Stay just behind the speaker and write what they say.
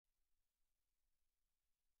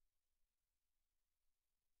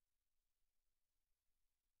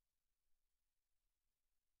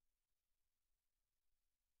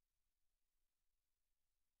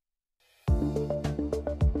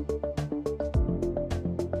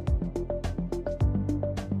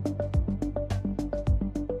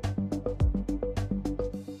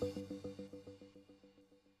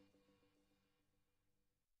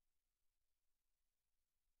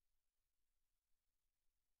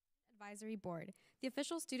Advisory Board, the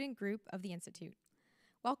official student group of the Institute.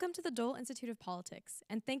 Welcome to the Dole Institute of Politics,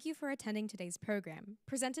 and thank you for attending today's program,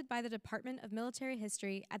 presented by the Department of Military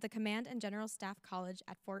History at the Command and General Staff College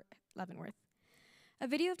at Fort Leavenworth. A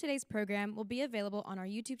video of today's program will be available on our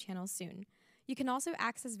YouTube channel soon. You can also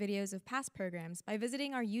access videos of past programs by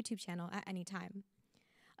visiting our YouTube channel at any time.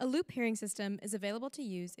 A loop hearing system is available to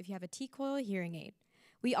use if you have a T-coil hearing aid.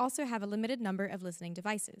 We also have a limited number of listening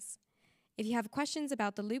devices. If you have questions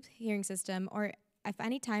about the loop hearing system, or if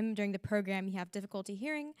any time during the program you have difficulty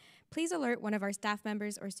hearing, please alert one of our staff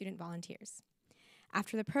members or student volunteers.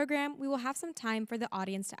 After the program, we will have some time for the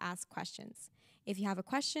audience to ask questions. If you have a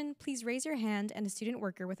question, please raise your hand and a student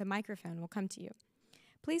worker with a microphone will come to you.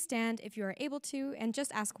 Please stand if you are able to and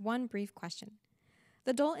just ask one brief question.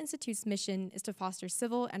 The Dole Institute's mission is to foster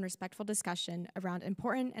civil and respectful discussion around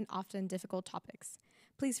important and often difficult topics.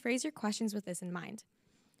 Please phrase your questions with this in mind.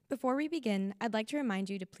 Before we begin, I'd like to remind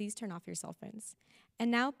you to please turn off your cell phones.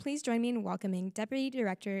 And now, please join me in welcoming Deputy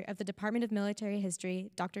Director of the Department of Military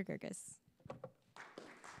History, Dr. Gerges.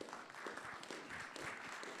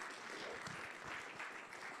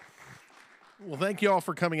 Well, thank you all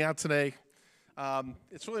for coming out today.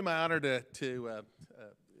 It's really my honor to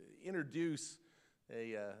introduce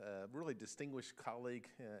a really distinguished colleague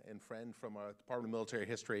and friend from our Department of Military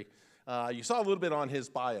History. You saw a little bit on his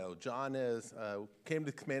bio. John came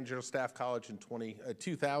to Command General Staff College in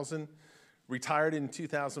 2000, retired in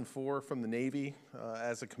 2004 from the Navy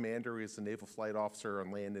as a commander. He was a naval flight officer on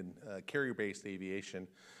land and carrier-based aviation.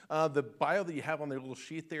 The bio that you have on the little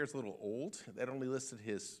sheet there is a little old. That only listed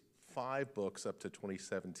his 5 books up to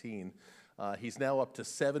 2017. He's now up to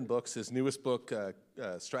 7 books. His newest book,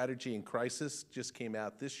 Strategy in Crisis, just came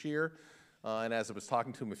out this year. And as I was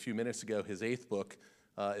talking to him a few minutes ago, his 8th book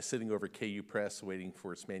is sitting over at KU Press waiting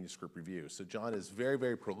for its manuscript review. So John is very,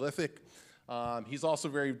 very prolific. He's also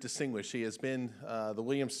very distinguished. He has been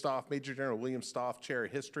the Major General William Stoff Chair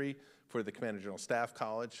of History for the Command and General Staff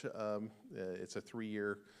College. It's a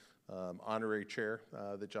 3-year honorary chair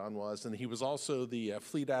that John was. And he was also the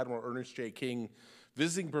Fleet Admiral Ernest J. King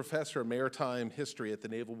Visiting Professor of Maritime History at the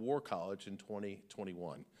Naval War College in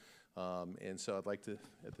 2021. And so I'd like to,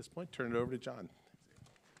 at this point, turn it over to John.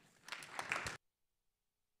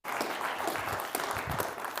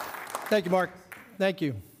 Thank you, Mark. Thank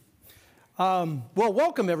you. Well,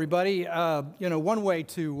 welcome, everybody. One way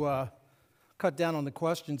to cut down on the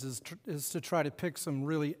questions is to try to pick some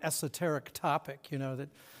really esoteric topic, that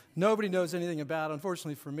nobody knows anything about.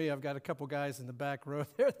 Unfortunately for me, I've got a couple guys in the back row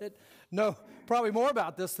there that know probably more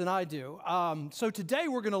about this than I do. So today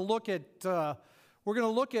we're going to look at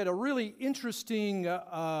a really interesting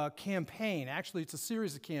campaign. Actually, it's a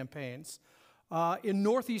series of campaigns in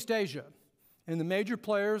Northeast Asia, and the major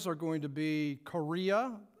players are going to be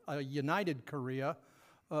Korea, united Korea,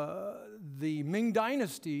 the Ming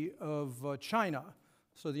Dynasty of China,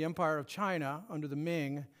 so the Empire of China under the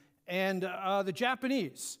Ming, and the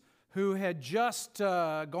Japanese, who had just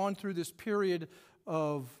gone through this period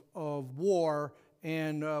of war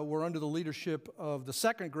and were under the leadership of the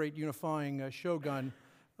second great unifying shogun,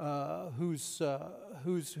 who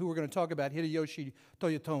we're going to talk about, Hideyoshi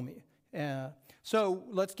Toyotomi. So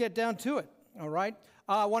let's get down to it, all right?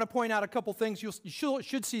 I want to point out a couple things you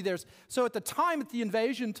should see there. So at the time that the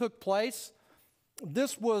invasion took place,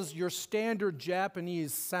 this was your standard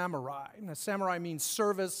Japanese samurai. Now, samurai means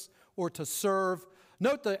service or to serve.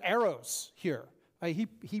 Note the arrows here.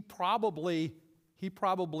 He probably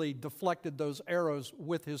deflected those arrows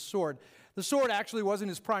with his sword. The sword actually wasn't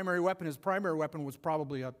his primary weapon. His primary weapon was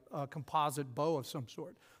probably a composite bow of some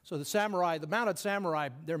sort. So the mounted samurai,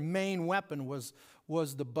 their main weapon was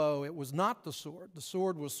the bow. It was not the sword. The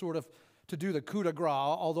sword was sort of to do the coup de grace,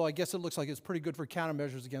 although I guess it looks like it's pretty good for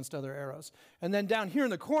countermeasures against other arrows. And then down here in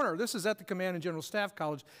the corner, this is at the Command and General Staff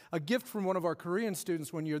College, a gift from one of our Korean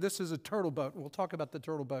students one year. This is a turtle boat. We'll talk about the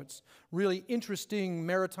turtle boats. Really interesting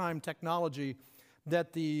maritime technology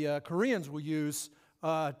that the Koreans will use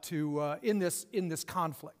in this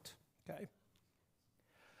conflict. Okay.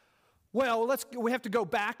 Well, we have to go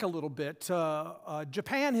back a little bit.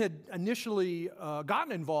 Japan had initially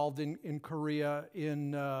gotten involved in Korea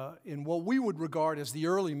in what we would regard as the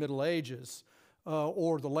early Middle Ages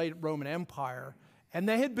or the late Roman Empire, and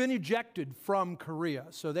they had been ejected from Korea.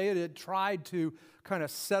 So they had tried to kind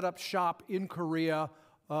of set up shop in Korea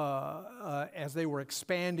as they were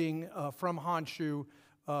expanding from Honshu,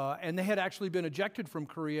 and they had actually been ejected from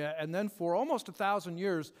Korea, and then for almost 1,000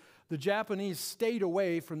 years, the Japanese stayed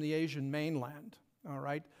away from the Asian mainland, all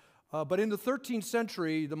right? But in the 13th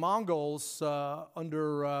century, the Mongols,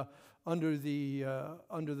 under the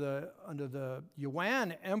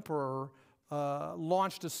Yuan emperor,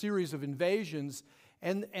 launched a series of invasions,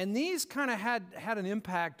 and these kind of had an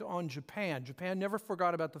impact on Japan. Japan never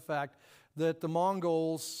forgot about the fact that the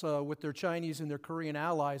Mongols, with their Chinese and their Korean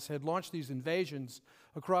allies, had launched these invasions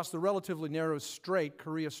across the relatively narrow strait,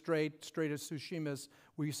 Korea Strait, Strait of Tsushima, as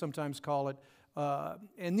we sometimes call it.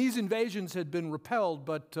 And these invasions had been repelled,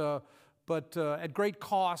 but at great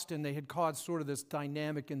cost, and they had caused sort of this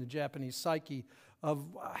dynamic in the Japanese psyche of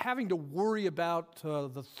having to worry about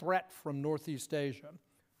the threat from Northeast Asia.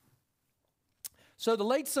 So the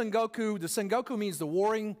late Sengoku, the Sengoku means the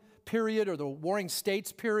warring period or the warring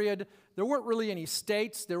states period. There weren't really any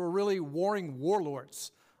states, there were really warring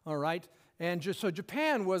warlords, all right? And so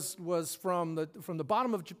Japan was from the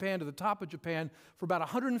bottom of Japan to the top of Japan for about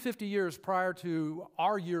 150 years prior to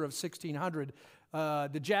our year of 1600.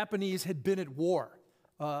 The Japanese had been at war.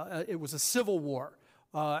 It was a civil war.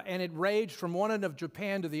 And it raged from one end of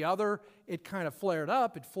Japan to the other. It kind of flared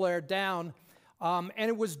up, it flared down. And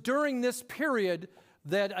it was during this period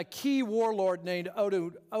that a key warlord named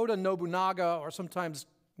Oda Nobunaga, or sometimes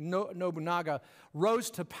Nobunaga, rose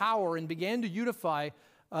to power and began to unify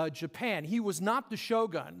Japan. He was not the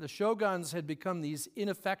shogun. The shoguns had become these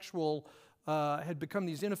ineffectual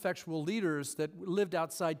leaders that lived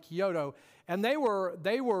outside Kyoto, and they were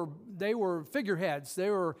figureheads. They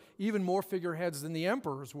were even more figureheads than the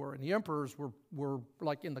emperors were, and the emperors were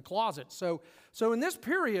like in the closet. So in this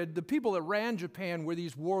period, the people that ran Japan were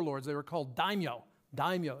these warlords. They were called daimyo,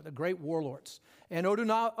 the great warlords. And Oda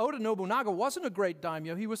Nobunaga wasn't a great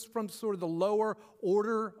daimyo. He was from sort of the lower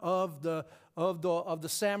order of the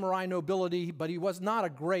samurai nobility, but he was not a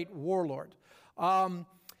great warlord.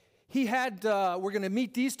 He had, we're going to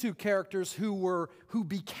meet these two characters who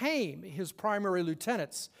became his primary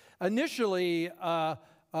lieutenants. Initially,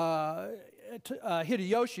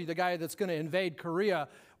 Hideyoshi, the guy that's going to invade Korea,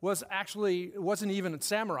 wasn't even a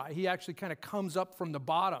samurai. He actually kind of comes up from the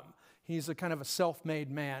bottom. He's a kind of a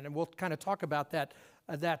self-made man, and we'll kind of talk about that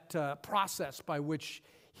process by which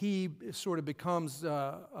he sort of becomes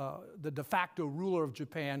the de facto ruler of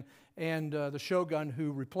Japan and the shogun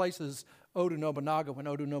who replaces Oda Nobunaga when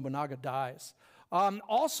Oda Nobunaga dies.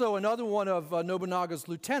 Also, another one of Nobunaga's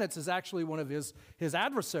lieutenants is actually one of his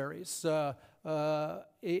adversaries,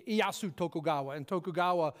 Ieyasu Tokugawa. And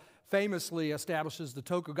Tokugawa famously establishes the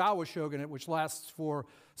Tokugawa shogunate, which lasts for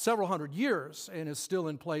several hundred years and is still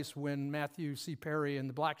in place when Matthew C. Perry and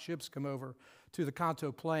the Black Ships come over to the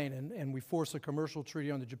Kanto Plain, and we force a commercial treaty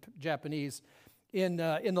on the Japanese in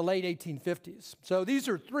the late 1850s. So these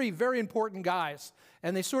are three very important guys,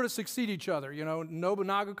 and they sort of succeed each other. You know,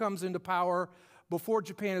 Nobunaga comes into power before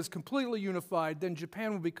Japan is completely unified. Then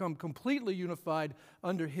Japan will become completely unified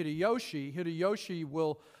under Hideyoshi. Hideyoshi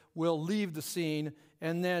will leave the scene,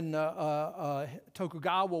 and then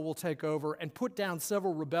Tokugawa will take over and put down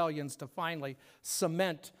several rebellions to finally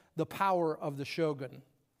cement the power of the shogun.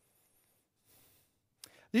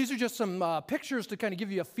 These are just some pictures to kind of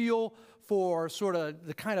give you a feel for sort of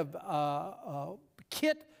the kind of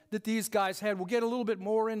kit that these guys had. We'll get a little bit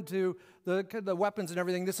more into the weapons and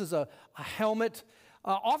everything. This is a helmet.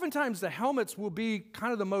 Oftentimes the helmets will be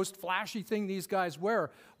kind of the most flashy thing these guys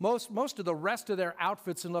wear. Most of the rest of their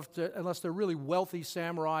outfits, unless they're really wealthy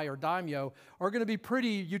samurai or daimyo, are going to be pretty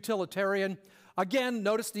utilitarian. Again,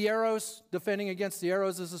 notice the arrows, defending against the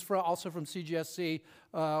arrows. This is also from CGSC,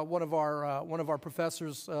 one of our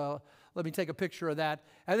professors. Let me take a picture of that.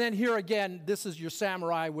 And then here again, this is your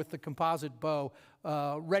samurai with the composite bow,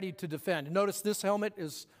 ready to defend. Notice this helmet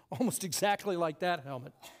is almost exactly like that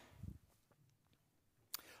helmet.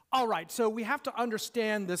 All right, so we have to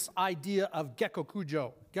understand this idea of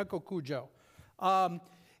gekkokujo.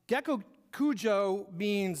 Gekkokujo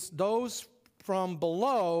means those from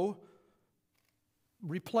below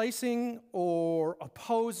replacing or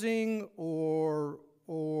opposing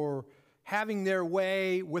or having their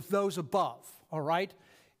way with those above, all right?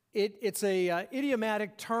 It's a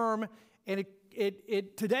idiomatic term, and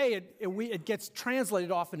today it gets translated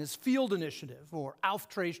often as field initiative or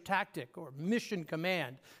Auftragstactik or mission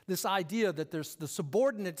command. This idea that the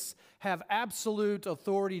subordinates have absolute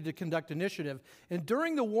authority to conduct initiative. And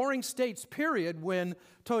during the Warring States period, when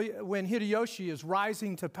Hideyoshi is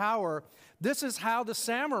rising to power, this is how the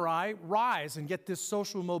samurai rise and get this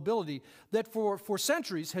social mobility that for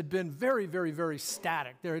centuries had been very, very, very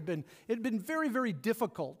static. It had been very, very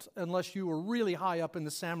difficult, unless you were really high up in the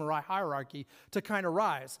samurai hierarchy, to kind of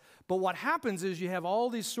rise. But what happens is you have all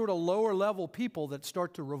these sort of lower level people that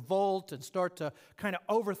start to revolt and start to kind of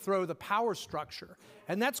overthrow the power structure.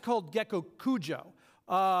 And that's called gekkokujo.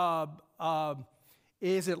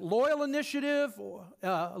 Is it loyal initiative?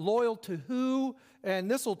 Loyal to who?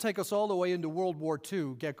 And this will take us all the way into World War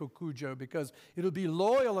II, Gekkokujo, because it'll be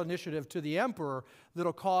loyal initiative to the emperor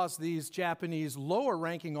that'll cause these Japanese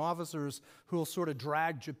lower-ranking officers who will sort of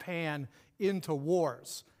drag Japan into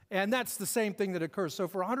wars. And that's the same thing that occurs. So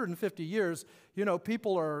for 150 years, you know,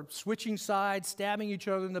 people are switching sides, stabbing each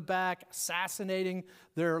other in the back, assassinating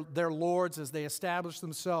their lords as they establish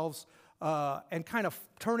themselves, and kind of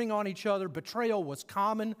turning on each other. Betrayal was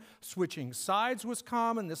common. Switching sides was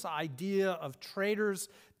common. This idea of traitors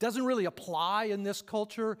doesn't really apply in this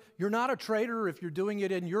culture. You're not a traitor if you're doing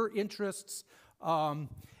it in your interests.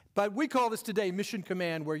 But we call this today mission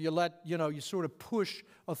command, where you you sort of push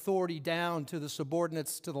authority down to the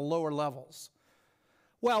subordinates, to the lower levels.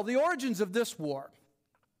 Well, the origins of this war.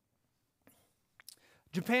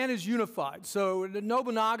 Japan is unified. So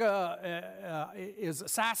Nobunaga is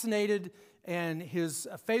assassinated, and his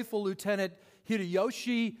faithful lieutenant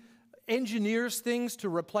Hideyoshi engineers things to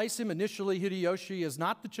replace him. Initially, Hideyoshi is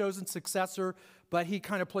not the chosen successor, but he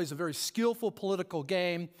kind of plays a very skillful political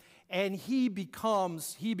game, and he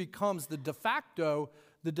becomes the de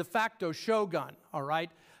facto shogun, all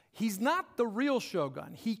right? He's not the real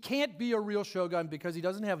shogun. He can't be a real shogun because he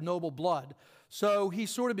doesn't have noble blood. So he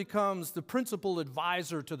sort of becomes the principal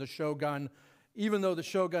advisor to the shogun, even though the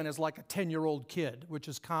shogun is like a 10-year-old kid, which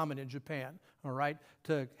is common in Japan, all right,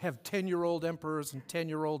 to have 10-year-old emperors and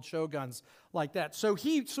 10-year-old shoguns like that. So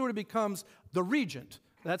he sort of becomes the regent.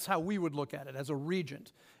 That's how we would look at it, as a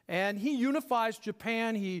regent. And he unifies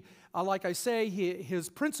Japan. He, like I say, his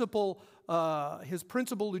principal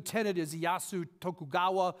lieutenant is Ieyasu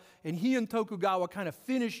Tokugawa, and he and Tokugawa kind of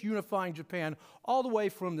finish unifying Japan all the way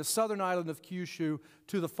from the southern island of Kyushu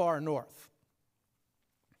to the far north.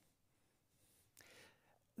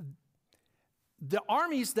 The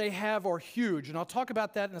armies they have are huge, and I'll talk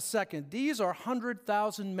about that in a second. These are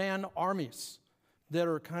 100,000-man armies that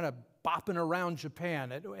are kind of bopping around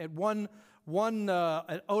Japan. At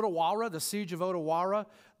Odawara, the siege of Odawara,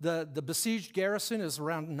 the besieged garrison is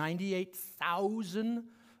around 98,000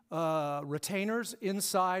 retainers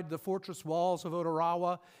inside the fortress walls of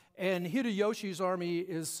Odawara, and Hideyoshi's army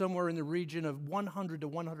is somewhere in the region of 100 to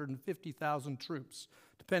 150,000 troops,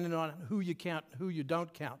 depending on who you count, who you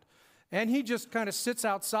don't count. And he just kind of sits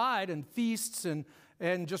outside and feasts and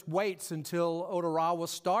just waits until Odawara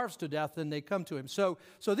starves to death and they come to him. So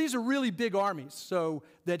these are really big armies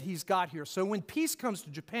that he's got here. So when peace comes to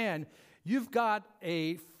Japan, you've got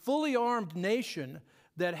a fully armed nation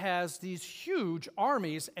that has these huge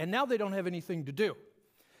armies, and now they don't have anything to do.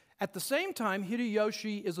 At the same time,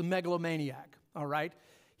 Hideyoshi is a megalomaniac, all right?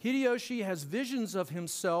 Hideyoshi has visions of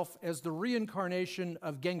himself as the reincarnation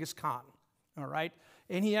of Genghis Khan, all right?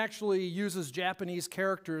 And he actually uses Japanese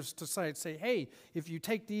characters to say, hey, if you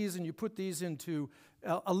take these and you put these into,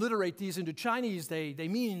 alliterate these into Chinese, they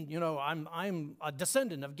mean, you know, I'm a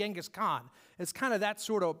descendant of Genghis Khan. It's kind of that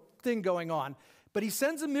sort of thing going on. But he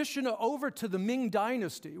sends a mission over to the Ming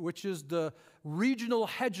Dynasty, which is the regional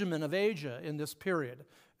hegemon of Asia in this period,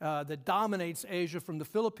 that dominates Asia from the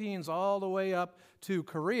Philippines all the way up to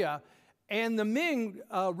Korea. And the Ming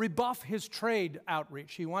rebuff his trade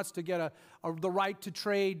outreach. He wants to get the right to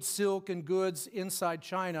trade silk and goods inside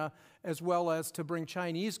China, as well as to bring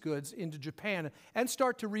Chinese goods into Japan and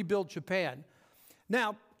start to rebuild Japan.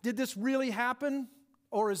 Now, did this really happen,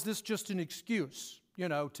 or is this just an excuse, you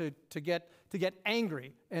know, to get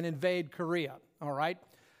angry and invade Korea? All right.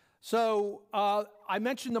 So I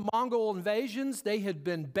mentioned the Mongol invasions. They had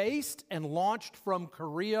been based and launched from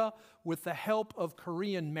Korea with the help of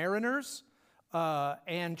Korean mariners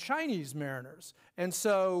and Chinese mariners. And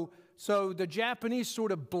so the Japanese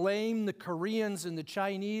sort of blame the Koreans and the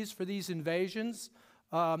Chinese for these invasions.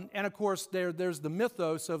 And of course, there's the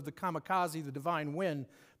mythos of the kamikaze, the divine wind,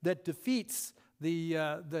 that defeats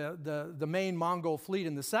the main Mongol fleet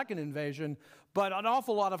in the second invasion, but an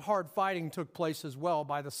awful lot of hard fighting took place as well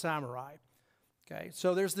by the samurai. Okay,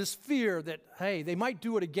 so there's this fear that, hey, they might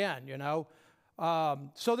do it again, you know.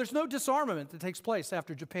 So there's no disarmament that takes place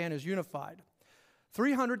after Japan is unified.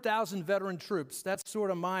 300,000 veteran troops, that's sort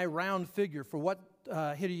of my round figure for what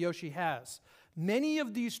Hideyoshi has. Many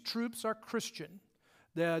of these troops are Christian.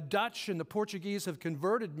 The Dutch and the Portuguese have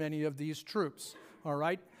converted many of these troops, all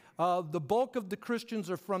right? The bulk of the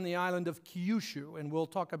Christians are from the island of Kyushu, and we'll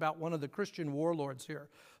talk about one of the Christian warlords here.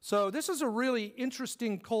 So this is a really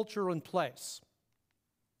interesting culture and place.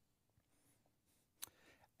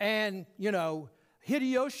 And, you know,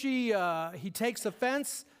 Hideyoshi, he takes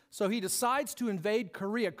offense, so he decides to invade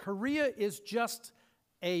Korea. Korea is just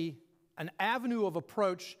an avenue of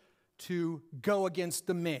approach to go against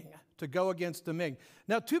the Ming, to go against the Ming.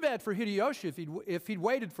 Now, too bad for Hideyoshi. If he'd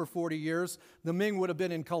waited for 40 years, the Ming would have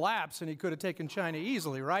been in collapse and he could have taken China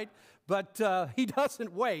easily, right? But he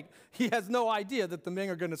doesn't wait. He has no idea that the Ming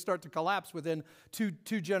are going to start to collapse within two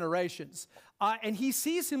generations. And he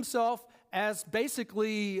sees himself as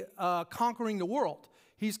basically conquering the world.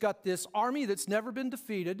 He's got this army that's never been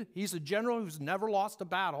defeated. He's a general who's never lost a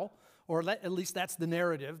battle, or at least that's the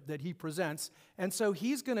narrative that he presents. And so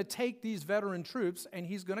he's going to take these veteran troops and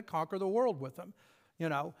he's going to conquer the world with them. You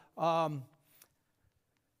know,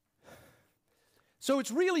 so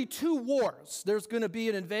it's really two wars. There's going to be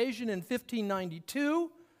an invasion in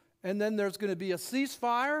 1592, and then there's going to be a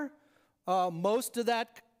ceasefire. Most of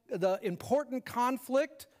that, the important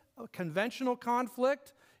conflict, conventional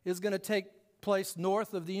conflict, is going to take place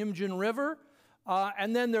north of the Imjin River.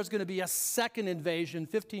 And then there's going to be a second invasion,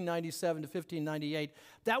 1597 to 1598.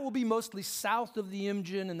 That will be mostly south of the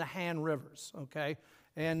Imjin and the Han rivers, okay?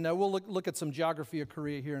 And we'll look at some geography of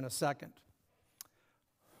Korea here in a second.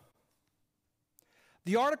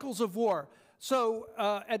 The Articles of War. So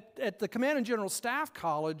at the Command and General Staff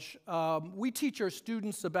College, we teach our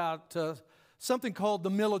students about something called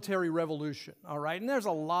the military revolution, all right? And there's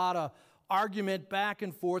a lot of argument back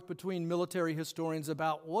and forth between military historians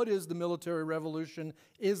about what is the military revolution?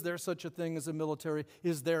 Is there such a thing as a military?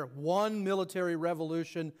 Is there one military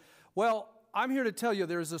revolution? Well, I'm here to tell you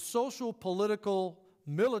there's a social, political,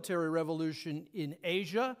 military revolution in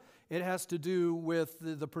Asia. It has to do with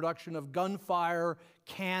the production of gunfire,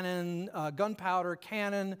 cannon, gunpowder,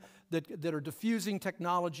 cannon that are diffusing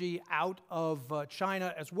technology out of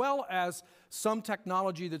China, as well as some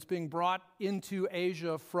technology that's being brought into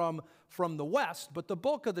Asia from the West. But the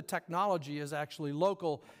bulk of the technology is actually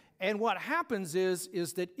local. And what happens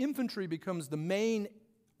is that infantry becomes the main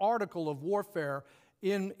article of warfare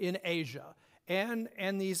in Asia. And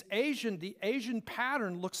the Asian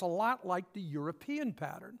pattern looks a lot like the European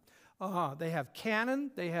pattern. They have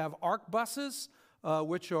cannon, they have arquebuses,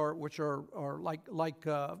 which are like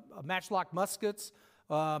matchlock muskets,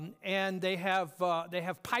 and they have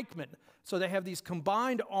pikemen. So they have these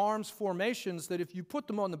combined arms formations that if you put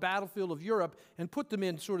them on the battlefield of Europe and put them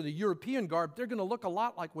in sort of the European garb, they're going to look a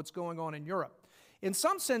lot like what's going on in Europe. In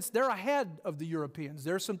some sense, they're ahead of the Europeans.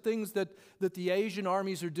 There are some things that the Asian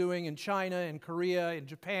armies are doing in China and Korea and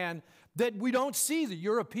Japan that we don't see the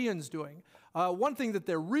Europeans doing. One thing that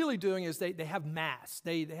they're really doing is they have mass.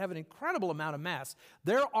 They have an incredible amount of mass.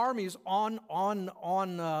 Their armies on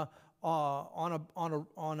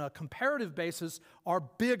a comparative basis are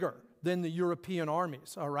bigger than the European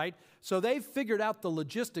armies, all right? So they've figured out the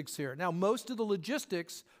logistics here. Now, most of the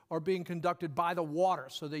logistics are being conducted by the water,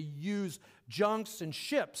 so they use junks and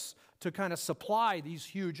ships to kind of supply these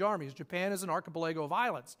huge armies. Japan is an archipelago of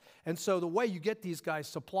islands, and so the way you get these guys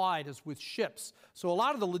supplied is with ships. So a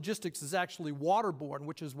lot of the logistics is actually waterborne,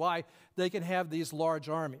 which is why they can have these large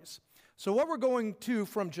armies. So what we're going to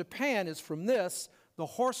from Japan is from this, the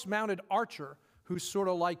horse-mounted archer, who's sort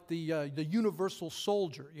of like the universal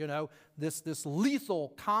soldier, you know, this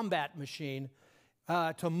lethal combat machine,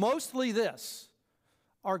 to mostly this,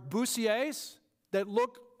 arquebusiers that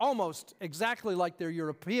look almost exactly like their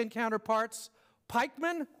European counterparts,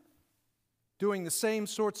 pikemen doing the same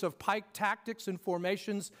sorts of pike tactics and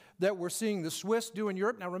formations that we're seeing the Swiss do in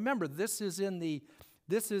Europe. Now remember, this is in the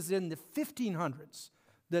 1500s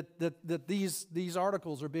that these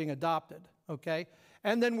articles are being adopted, okay?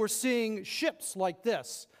 And then we're seeing ships like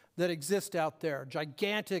this that exist out there,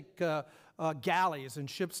 gigantic galleys and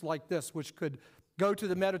ships like this, which could go to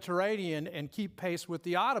the Mediterranean and keep pace with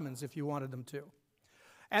the Ottomans if you wanted them to.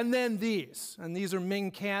 And then these are Ming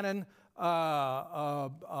cannon, a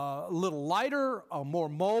little lighter, more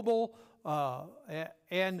mobile,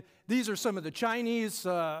 and these are some of the Chinese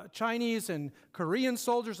and Korean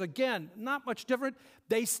soldiers. Again, not much different.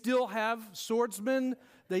 They still have swordsmen.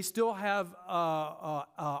 They still have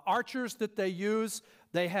archers that they use.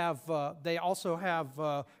 They also have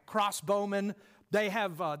crossbowmen. They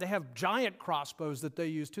have giant crossbows that they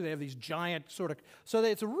use too. They have these giant sort of. So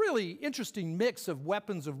it's a really interesting mix of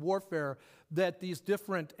weapons of warfare that these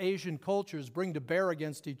different Asian cultures bring to bear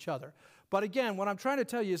against each other. But again, what I'm trying to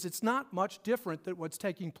tell you is it's not much different than what's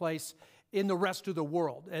taking place in the rest of the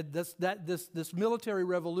world. And this military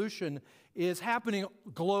revolution is happening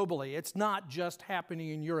globally. It's not just happening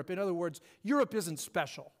in Europe. In other words, Europe isn't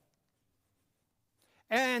special.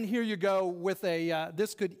 And here you go with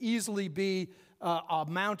this could easily be a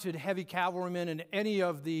mounted heavy cavalryman in any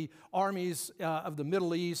of the armies of the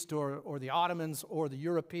Middle East or the Ottomans or the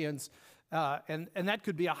Europeans. And that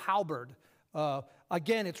could be a halberd.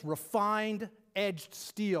 Again, it's refined edged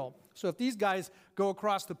steel. So if these guys go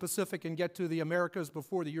across the Pacific and get to the Americas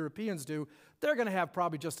before the Europeans do, they're going to have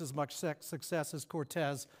probably just as much success as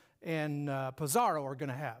Cortez and Pizarro are going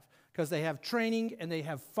to have, because they have training and they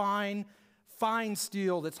have fine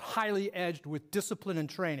steel that's highly edged with discipline and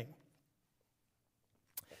training.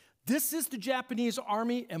 This is the Japanese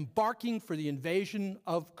army embarking for the invasion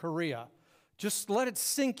of Korea. Just let it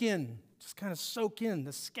sink in, just kind of soak in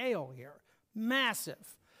the scale here. Massive.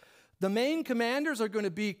 The main commanders are going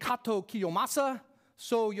to be Kato Kiyomasa,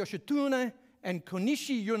 So Yoshitsune, and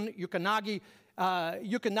Konishi Yukonagi.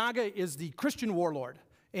 Yukonaga is the Christian warlord,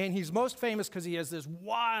 and he's most famous because he has this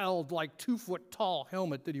wild, like 2-foot-tall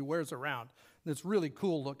helmet that he wears around. That's really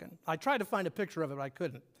cool looking. I tried to find a picture of it, but I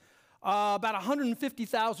couldn't. About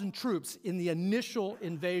 150,000 troops in the initial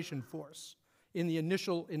invasion force.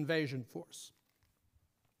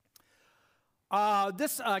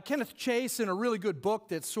 Kenneth Chase, in a really good book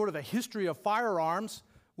that's sort of a history of firearms,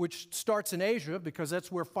 which starts in Asia because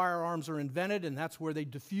that's where firearms are invented and that's where they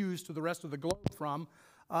diffuse to the rest of the globe from,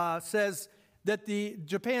 says that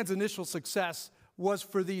Japan's initial success was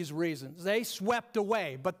for these reasons. They swept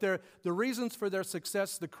away, but the reasons for their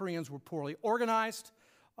success, the Koreans were poorly organized.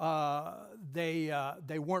 They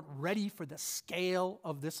weren't ready for the scale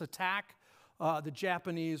of this attack. The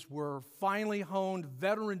Japanese were finely honed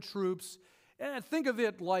veteran troops. Think of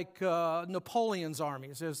it like Napoleon's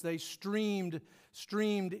armies as they streamed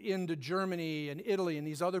into Germany and Italy and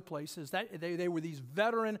these other places. They were these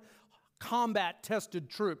veteran, combat-tested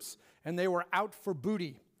troops, and they were out for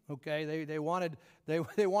booty. Okay, they wanted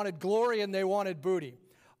glory and they wanted booty.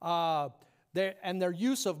 And their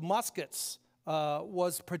use of muskets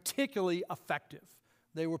was particularly effective.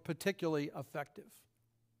 They were particularly effective.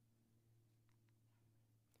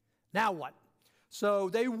 Now what? So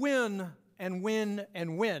they win and win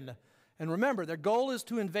and win. And remember, their goal is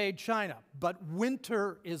to invade China, but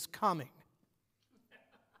winter is coming.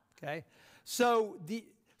 Okay? So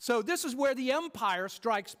this is where the empire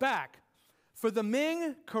strikes back. For the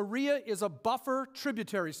Ming, Korea is a buffer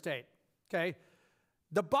tributary state. Okay?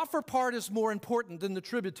 The buffer part is more important than the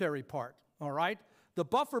tributary part. All right? The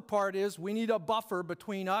buffer part is we need a buffer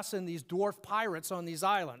between us and these dwarf pirates on these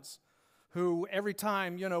islands, who every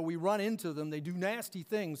time, we run into them, they do nasty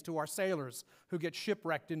things to our sailors who get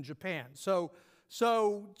shipwrecked in Japan. So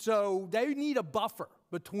they need a buffer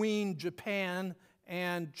between Japan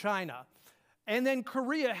and China. And then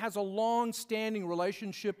Korea has a long-standing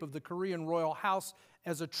relationship of the Korean royal house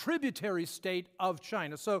as a tributary state of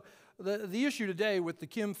China. So the issue today with the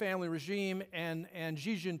Kim family regime and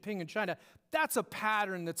Xi Jinping in China, that's a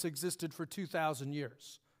pattern that's existed for 2,000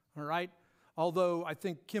 years, all right? Although I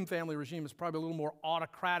think Kim family regime is probably a little more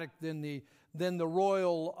autocratic than the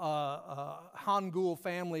royal Hangul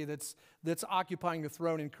family that's occupying the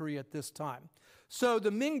throne in Korea at this time. So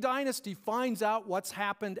the Ming dynasty finds out what's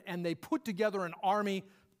happened, and they put together an army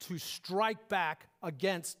to strike back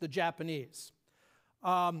against the Japanese.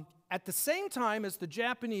 At the same time as the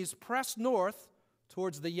Japanese press north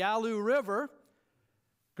towards the Yalu River,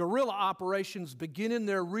 guerrilla operations begin in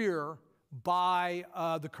their rear by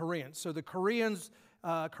the Koreans. So the Koreans,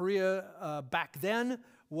 Korea back then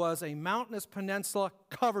was a mountainous peninsula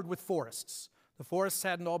covered with forests. The forests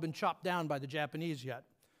hadn't all been chopped down by the Japanese yet,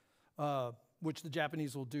 which the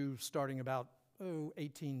Japanese will do starting about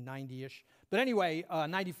 1890-ish. But anyway,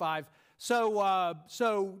 95. So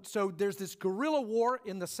there's this guerrilla war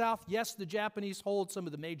in the south. Yes, the Japanese hold some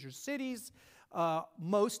of the major cities.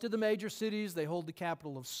 Most of the major cities. They hold the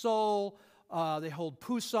capital of Seoul. They hold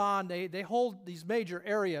Busan. They hold these major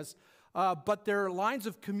areas. But their lines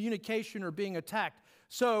of communication are being attacked.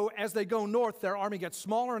 So as they go north, their army gets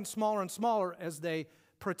smaller and smaller and smaller as they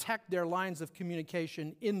protect their lines of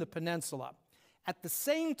communication in the peninsula. At the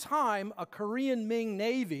same time, a Korean Ming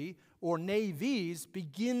Navy, or navies,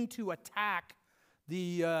 begin to attack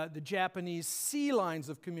the Japanese sea lines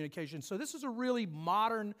of communication. So this is a really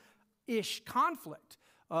modern-ish conflict.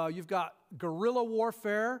 You've got guerrilla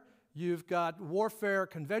warfare, you've got warfare,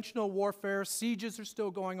 conventional warfare, sieges are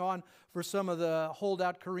still going on for some of the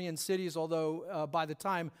holdout Korean cities, although by the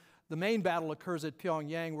time the main battle occurs at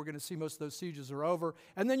Pyongyang, we're going to see most of those sieges are over.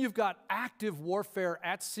 And then you've got active warfare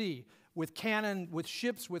at sea with cannon, with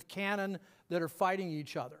ships with cannon that are fighting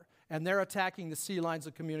each other. And they're attacking the sea lines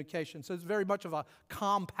of communication. So it's very much of a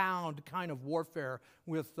compound kind of warfare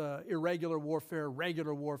with irregular warfare,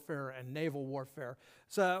 regular warfare, and naval warfare.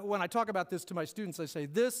 So when I talk about this to my students, I say,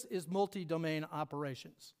 this is multi-domain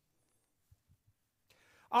operations.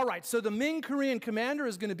 All right, so the Ming Korean commander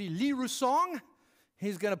is going to be Li Rusong.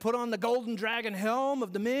 He's going to put on the golden dragon helm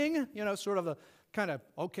of the Ming, sort of a kind of,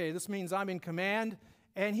 okay, this means I'm in command.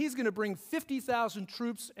 and he's going to bring 50,000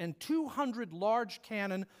 troops and 200 large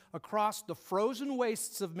cannon across the frozen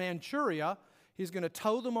wastes of Manchuria. He's going to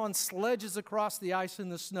tow them on sledges across the ice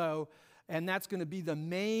and the snow, and that's going to be the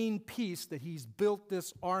main piece that he's built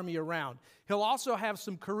this army around. He'll also have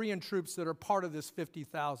some Korean troops that are part of this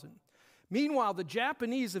 50,000. Meanwhile, the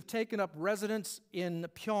Japanese have taken up residence in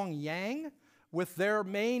Pyongyang with their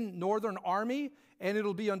main northern army, and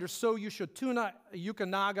it'll be under So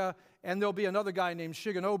Yukinaga, and there'll be another guy named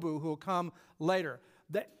Shigenobu who will come later.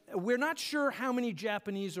 We're not sure how many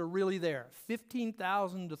Japanese are really there.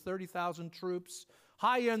 15,000 to 30,000 troops,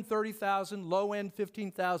 high-end 30,000, low-end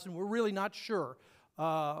 15,000. We're really not sure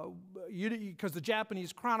because the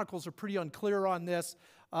Japanese chronicles are pretty unclear on this.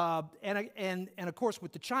 And of course,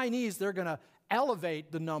 with the Chinese, they're going to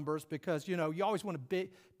elevate the numbers because, you always want to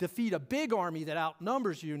defeat a big army that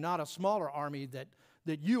outnumbers you, not a smaller army that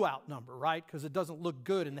you outnumber, right? Because it doesn't look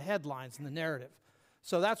good in the headlines and the narrative.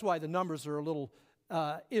 So that's why the numbers are a little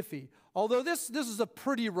iffy. Although this is a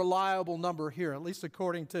pretty reliable number here, at least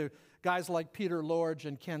according to guys like Peter Lorge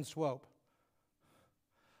and Ken Swope.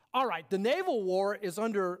 All right, the naval war is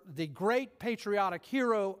under the great patriotic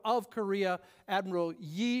hero of Korea, Admiral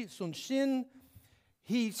Yi Sun-shin.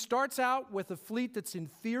 He starts out with a fleet that's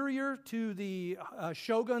inferior to the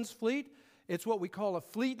Shogun's fleet. It's what we call a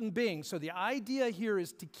fleet and bing. So the idea here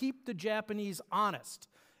is to keep the Japanese honest.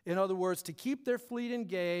 In other words, to keep their fleet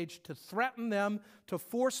engaged, to threaten them, to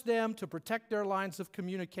force them to protect their lines of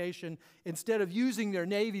communication instead of using their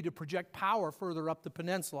navy to project power further up the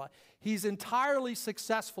peninsula. He's entirely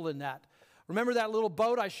successful in that. Remember that little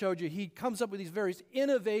boat I showed you? He comes up with these very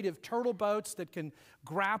innovative turtle boats that can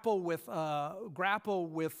grapple with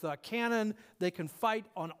cannon. They can fight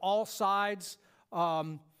on all sides.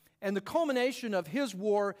 And the culmination of his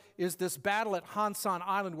war is this battle at Hansan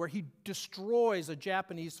Island where he destroys a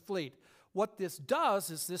Japanese fleet. What this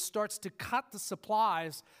does is this starts to cut the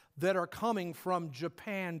supplies that are coming from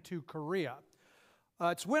Japan to Korea.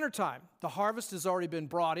 It's wintertime. The harvest has already been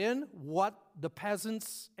brought in. What the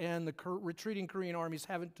peasants and the retreating Korean armies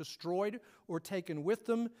haven't destroyed or taken with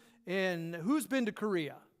them. And who's been to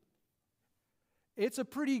Korea? It's a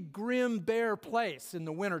pretty grim, bare place in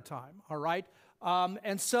the wintertime, all right?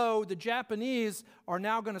 And so the Japanese are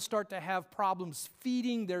now going to start to have problems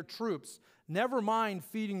feeding their troops, never mind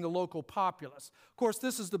feeding the local populace. Of course,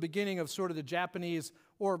 this is the beginning of sort of the Japanese,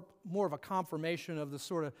 or more of a confirmation of the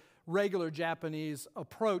sort of regular Japanese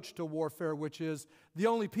approach to warfare, which is the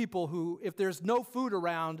only people who, if there's no food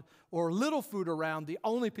around or little food around, the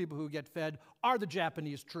only people who get fed are the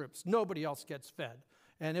Japanese troops. Nobody else gets fed,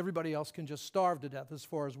 and everybody else can just starve to death as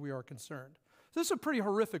far as we are concerned. So this is a pretty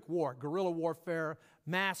horrific war, guerrilla warfare,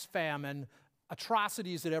 mass famine,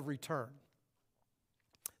 atrocities at every turn.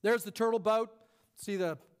 There's the turtle boat. See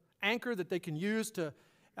the anchor that they can use to,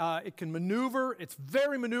 it can maneuver. It's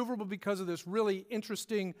very maneuverable because of this really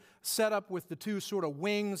interesting setup with the two sort of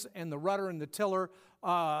wings and the rudder and the tiller.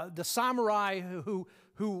 The samurai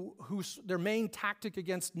whose their main tactic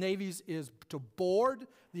against navies is to board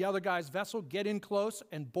the other guy's vessel, get in close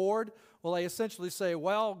and board. Well, they essentially say,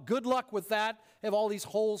 well, good luck with that. They have all these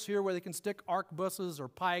holes here where they can stick arquebuses or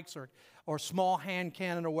pikes or small hand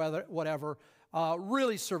cannon or whatever.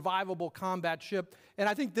 Really survivable combat ship. And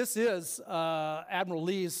I think this is Admiral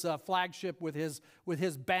Lee's flagship with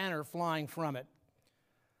his banner flying from it.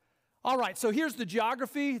 All right, so here's the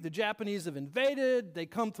geography. The Japanese have invaded. They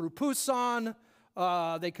come through Pusan.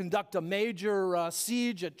 They conduct a major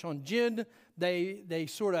siege at Chongjin. They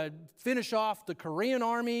sort of finish off the Korean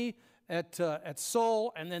army at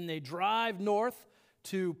Seoul, and then they drive north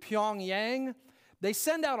to Pyongyang. They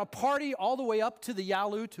send out a party all the way up to the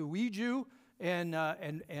Yalu, to Uiju,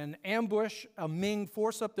 and ambush a Ming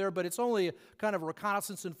force up there, but it's only kind of a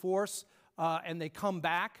reconnaissance in force, and they come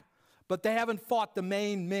back. But they haven't fought the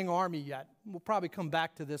main Ming army yet. We'll probably come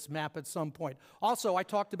back to this map at some point. Also, I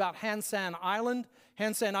talked about Hansan Island.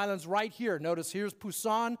 Hansan Island's right here. Notice here's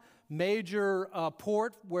Pusan, major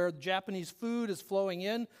port where Japanese food is flowing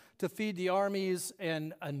in to feed the armies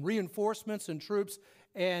and reinforcements and troops.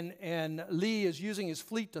 And Lee is using his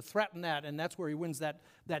fleet to threaten that, and that's where he wins that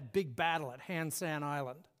big battle at Hansan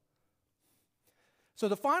Island. So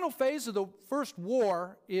the final phase of the first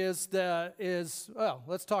war is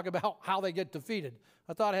let's talk about how they get defeated.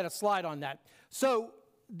 I thought I had a slide on that. So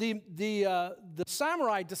the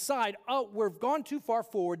samurai decide, we've gone too far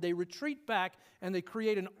forward. They retreat back and they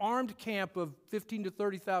create an armed camp of 15 to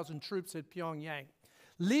 30,000 troops at Pyongyang.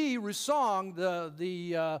 Li Rusong,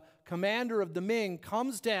 the commander of the Ming,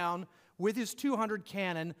 comes down with his 200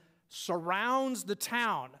 cannon, surrounds the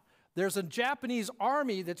town. There's a Japanese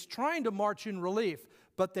army that's trying to march in relief,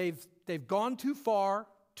 but they've gone too far,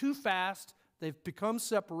 too fast, they've become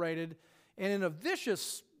separated, and in a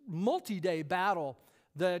vicious multi-day battle,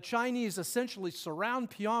 the Chinese essentially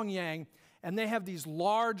surround Pyongyang, and they have these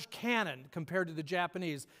large cannon compared to the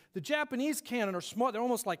Japanese. The Japanese cannon are small, they're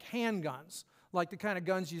almost like handguns, like the kind of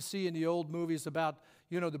guns you see in the old movies about,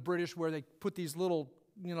 the British, where they put these little,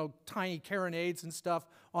 tiny carronades and stuff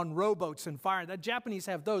on rowboats and fire. The Japanese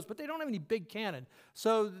have those, but they don't have any big cannon.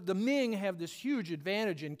 So the Ming have this huge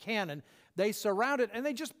advantage in cannon. They surround it, and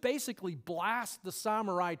they just basically blast the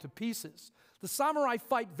samurai to pieces. The samurai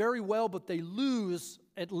fight very well, but they lose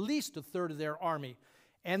at least a third of their army.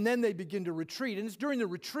 And then they begin to retreat. And it's during the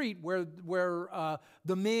retreat where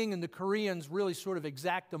the Ming and the Koreans really sort of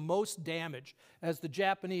exact the most damage as the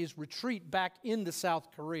Japanese retreat back into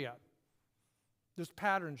South Korea. This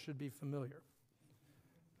pattern should be familiar.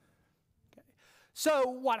 Okay. So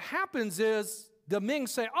what happens is the Ming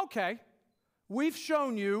say, okay, we've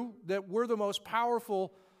shown you that we're the most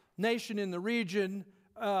powerful nation in the region.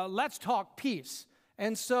 Let's talk peace.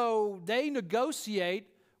 And so they negotiate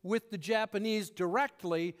with the Japanese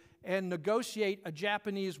directly and negotiate a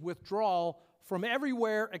Japanese withdrawal from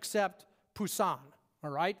everywhere except Busan,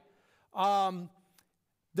 all right?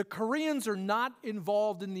 The Koreans are not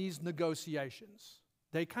involved in these negotiations.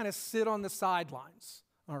 They kind of sit on the sidelines,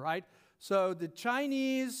 all right? So the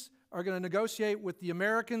Chinese are going to negotiate with the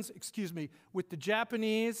Americans, with the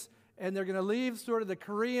Japanese, and they're going to leave sort of the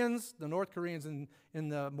Koreans, the North Koreans in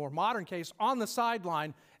the more modern case, on the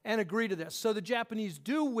sideline and agree to this. So the Japanese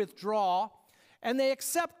do withdraw, and they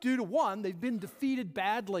accept due to one, they've been defeated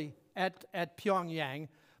badly at Pyongyang.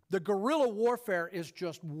 The guerrilla warfare is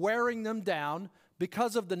just wearing them down.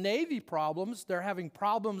 Because of the Navy problems, they're having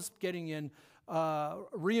problems getting in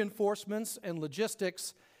reinforcements and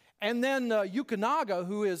logistics. And then Yukonaga,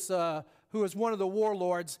 who is one of the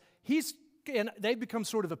warlords, they've become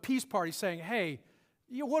sort of a peace party saying, hey,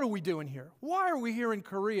 what are we doing here? Why are we here in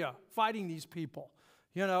Korea fighting these people?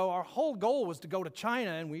 Our whole goal was to go to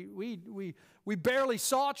China, and we barely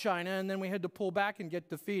saw China, and then we had to pull back and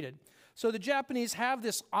get defeated. So the Japanese have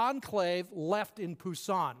this enclave left in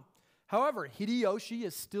Busan. However, Hideyoshi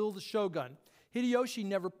is still the shogun. Hideyoshi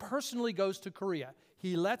never personally goes to Korea.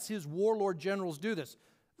 He lets his warlord generals do this.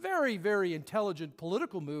 Very, very intelligent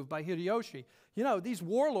political move by Hideyoshi. These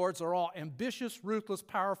warlords are all ambitious, ruthless,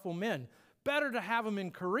 powerful men. Better to have them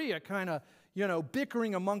in Korea kind of,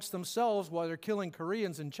 bickering amongst themselves while they're killing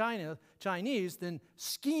Koreans and Chinese than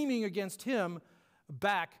scheming against him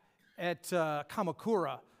back at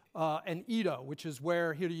Kamakura and Edo, which is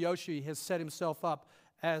where Hideyoshi has set himself up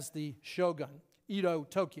as the shogun, Edo,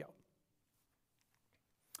 Tokyo.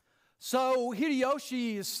 So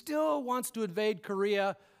Hideyoshi still wants to invade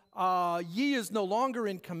Korea. Yi is no longer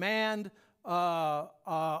in command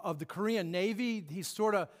of the Korean Navy. He's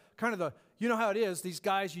sort of kind of the, you know how it is, these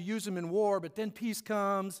guys, you use them in war, but then peace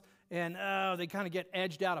comes, and they kind of get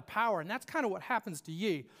edged out of power. And that's kind of what happens to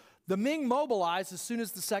Yi. The Ming mobilize as soon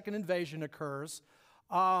as the second invasion occurs.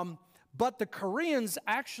 But the Koreans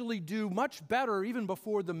actually do much better even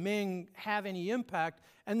before the Ming have any impact.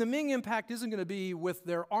 And the Ming impact isn't going to be with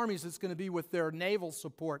their armies, it's going to be with their naval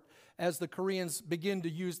support as the Koreans begin to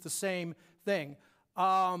use the same thing.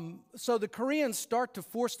 So the Koreans start to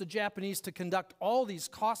force the Japanese to conduct all these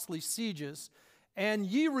costly sieges. And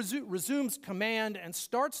Yi resumes command and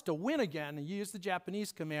starts to win again. Yi is the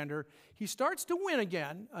Japanese commander. He starts to win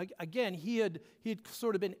again. Again, he had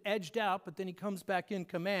sort of been edged out, but then he comes back in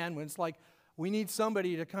command when it's like, we need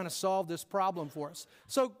somebody to kind of solve this problem for us.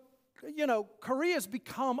 So, Korea's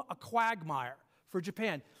become a quagmire for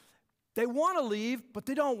Japan. They want to leave, but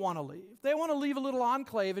they don't want to leave. They want to leave a little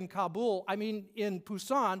enclave in in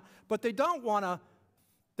Busan, but they don't want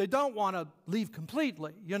to leave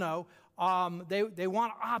completely, They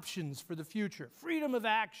want options for the future, freedom of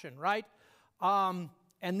action, right? And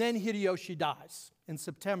then Hideyoshi dies in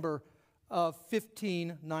September of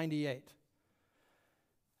 1598.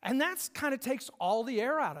 And that kind of takes all the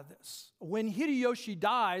air out of this. When Hideyoshi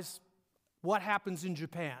dies, what happens in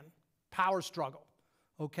Japan? Power struggle,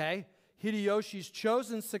 okay? Hideyoshi's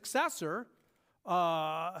chosen successor,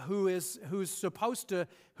 who is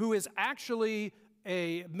actually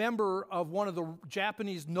a member of one of the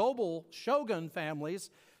Japanese noble shogun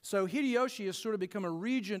families. So Hideyoshi has sort of become a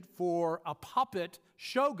regent for a puppet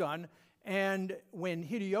shogun. And when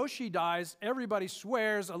Hideyoshi dies, everybody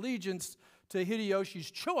swears allegiance to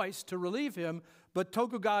Hideyoshi's choice to relieve him. But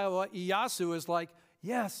Tokugawa Ieyasu is like,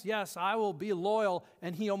 yes, I will be loyal.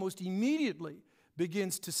 And he almost immediately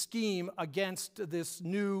begins to scheme against this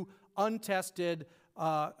new, untested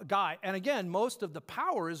guy. And again, most of the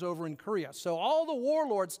power is over in Korea. So all the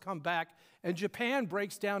warlords come back, and Japan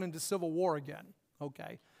breaks down into civil war again,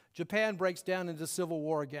 okay? Japan breaks down into civil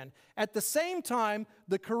war again. At the same time,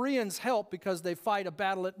 the Koreans help because they fight a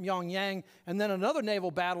battle at Myeongyang and then another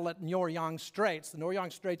naval battle at Noryang Straits. The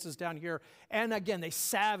Noryang Straits is down here. And again, they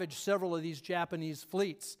savage several of these Japanese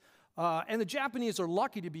fleets. And the Japanese are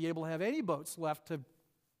lucky to be able to have any boats left to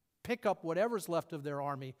pick up whatever's left of their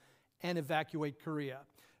army and evacuate Korea.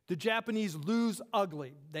 The Japanese lose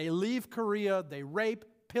ugly. They leave Korea, they rape,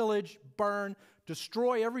 pillage, burn,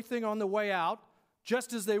 destroy everything on the way out,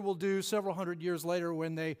 just as they will do several hundred years later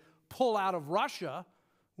when they pull out of Russia,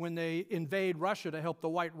 when they invade Russia to help the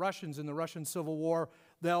White Russians in the Russian Civil War.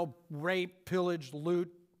 They'll rape, pillage,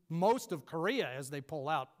 loot most of Korea as they pull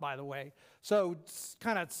out, by the way. So it's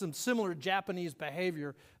kind of some similar Japanese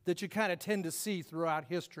behavior that you kind of tend to see throughout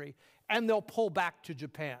history. And they'll pull back to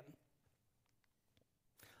Japan.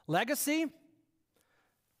 Legacy: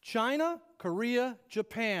 China, Korea,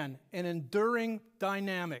 Japan, an enduring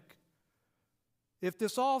dynamic. If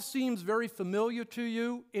this all seems very familiar to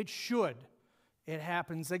you, it should. It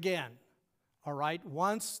happens again, all right?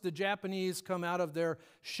 Once the Japanese come out of their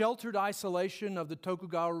sheltered isolation of the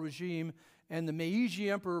Tokugawa regime and the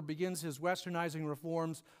Meiji Emperor begins his westernizing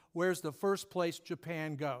reforms, where's the first place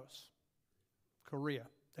Japan goes? Korea.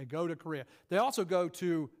 They go to Korea. They also go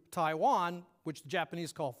to Taiwan, which the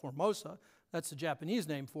Japanese call Formosa. That's the Japanese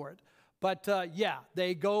name for it. But yeah,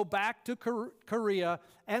 they go back to Korea,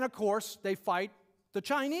 and of course, they fight the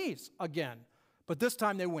Chinese again, but this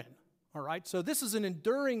time they win, all right? So this is an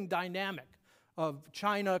enduring dynamic of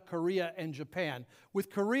China, Korea, and Japan, with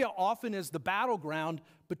Korea often as the battleground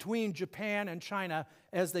between Japan and China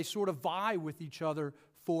as they sort of vie with each other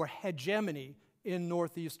for hegemony in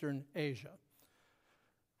northeastern Asia.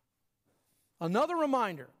 Another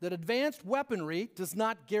reminder that advanced weaponry does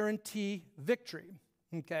not guarantee victory,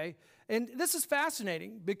 okay? And this is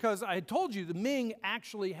fascinating because I told you the Ming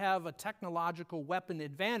actually have a technological weapon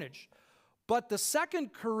advantage. But the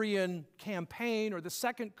Second Korean campaign or the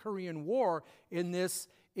Second Korean War in this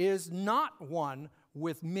is not one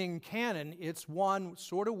with Ming cannon. It's one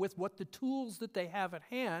sort of with what the tools that they have at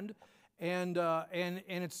hand. And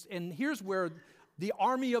here's where the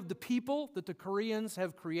army of the people that the Koreans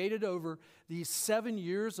have created over these 7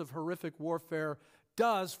 years of horrific warfare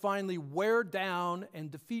does finally wear down and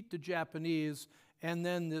defeat the Japanese, and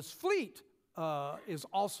then this fleet is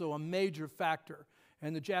also a major factor.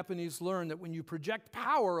 And the Japanese learn that when you project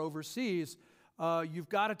power overseas, you've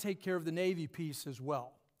got to take care of the Navy piece as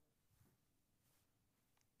well.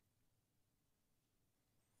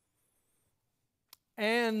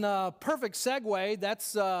 And perfect segue,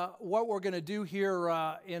 that's what we're going to do here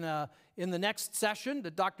in the next session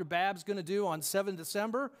that Dr. Babb's going to do on 7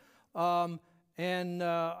 December. And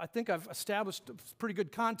I think I've established a pretty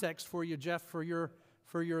good context for you, Jeff, for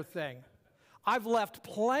your thing. I've left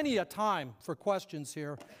plenty of time for questions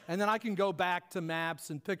here, and then I can go back to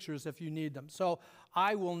maps and pictures if you need them. So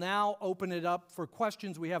I will now open it up for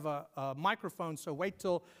questions. We have a microphone, so wait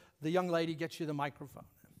till the young lady gets you the microphone.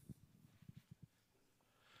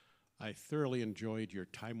 I thoroughly enjoyed your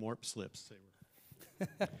time warp slips. They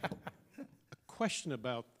were a question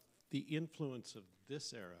about the influence of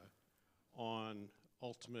this era on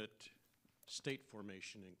ultimate state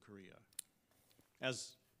formation in Korea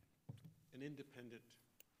as an independent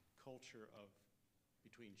culture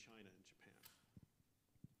between China and Japan.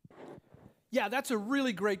 Yeah, that's a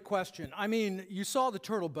really great question. I mean, you saw the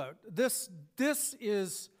turtle boat. This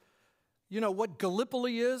is, you know, what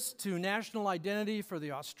Gallipoli is to national identity for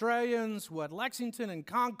the Australians, what Lexington and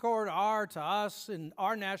Concord are to us and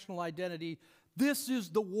our national identity. This is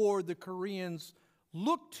the war the Koreans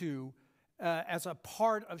look to as a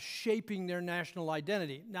part of shaping their national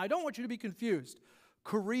identity. Now, I don't want you to be confused.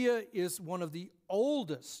 Korea is one of the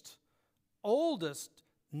oldest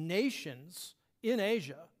nations in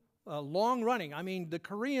Asia, long running. I mean, the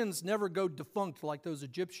Koreans never go defunct like those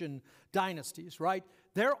Egyptian dynasties, right?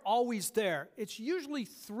 They're always there. It's usually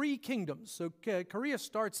 3 kingdoms. So Korea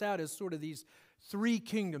starts out as sort of these 3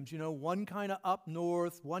 kingdoms, you know, one kind of up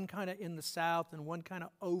north, one kind of in the south, and one kind of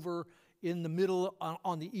over in the middle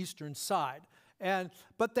on the eastern side.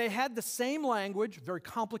 But they had the same language, very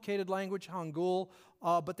complicated language, Hangul,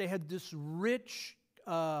 but they had this rich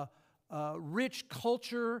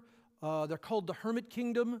culture. They're called the Hermit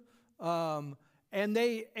Kingdom, and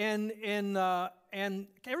everybody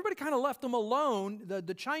kind of left them alone.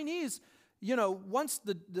 The Chinese, you know, once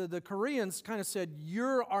the Koreans kind of said,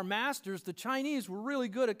 "You're our masters," the Chinese were really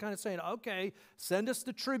good at kind of saying, "Okay, send us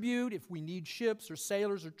the tribute if we need ships or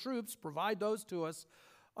sailors or troops, provide those to us."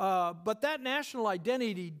 But that national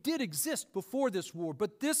identity did exist before this war,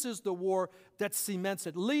 but this is the war that cements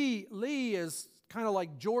it. Lee is kind of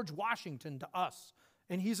like George Washington to us,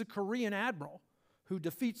 and he's a Korean admiral who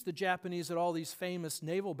defeats the Japanese at all these famous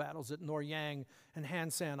naval battles at Noryang and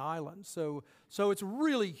Hansan Island. So it's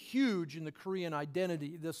really huge in the Korean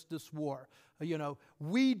identity, this war. You know,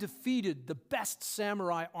 we defeated the best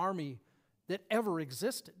samurai army that ever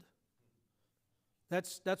existed.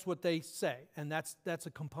 That's what they say, and that's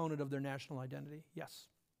a component of their national identity. Yes.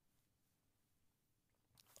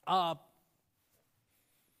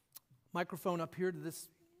 Microphone up here to this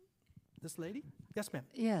lady. Yes, ma'am.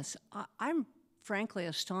 Yes, I'm frankly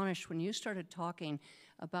astonished when you started talking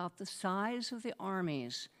about the size of the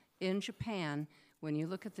armies in Japan. When you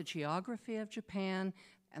look at the geography of Japan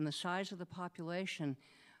and the size of the population,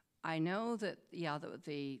 I know that, yeah,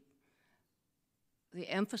 the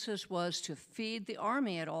emphasis was to feed the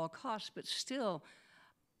army at all costs, but still,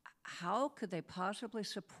 how could they possibly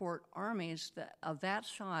support armies of that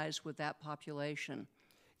size with that population?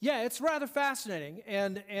 Yeah, it's rather fascinating,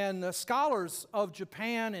 and the scholars of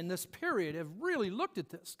Japan in this period have really looked at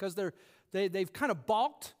this because they've kind of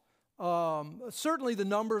balked. Certainly, the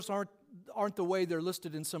numbers aren't the way they're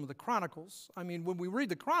listed in some of the chronicles. I mean, when we read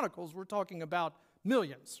the chronicles, we're talking about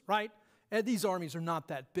millions, right? And these armies are not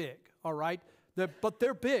that big, all right? But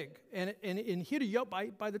they're big, and in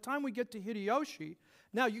Hideyoshi, by the time we get to Hideyoshi,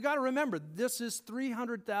 now you got to remember, this is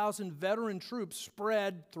 300,000 veteran troops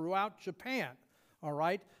spread throughout Japan, all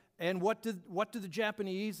right? And what do the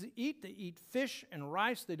Japanese eat? They eat fish and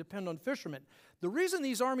rice. They depend on fishermen. The reason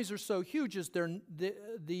these armies are so huge is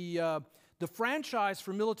the franchise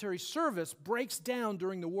for military service breaks down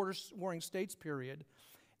during the Warring States period,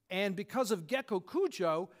 and because of Gekko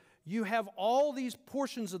Kujo, you have all these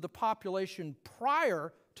portions of the population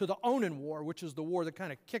prior to the Onin War, which is the war that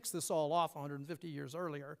kind of kicks this all off 150 years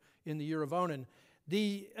earlier in the year of Onin,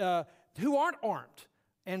 who aren't armed.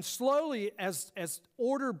 And slowly, as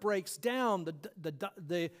order breaks down,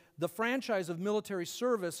 the franchise of military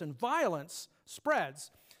service and violence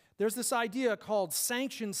spreads. There's this idea called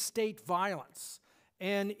sanctioned state violence.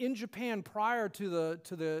 And in Japan, prior to the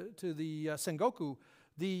Sengoku,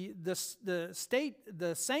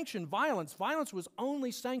 the sanctioned violence was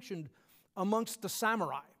only sanctioned amongst the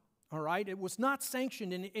samurai, all right? It was not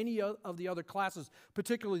sanctioned in any of the other classes,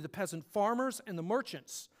 particularly the peasant farmers and the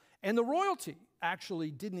merchants. And the royalty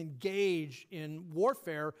actually didn't engage in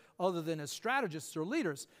warfare other than as strategists or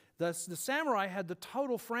leaders. The samurai had the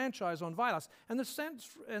total franchise on violence, and the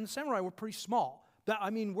samurai were pretty small.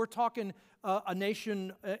 I mean, we're talking a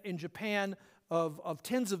nation in Japan of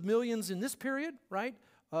tens of millions in this period, right?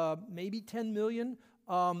 Maybe 10 million,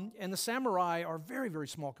 and the samurai are a very, very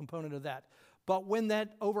small component of that. But when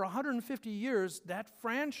that, over 150 years, that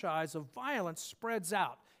franchise of violence spreads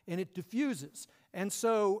out, and it diffuses. And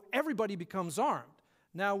so everybody becomes armed.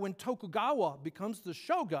 Now, when Tokugawa becomes the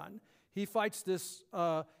shogun, he fights this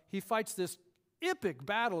epic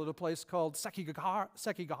battle at a place called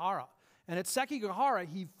Sekigahara. And at Sekigahara,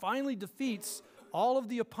 he finally defeats all of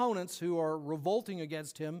the opponents who are revolting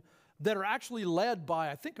against him that are actually led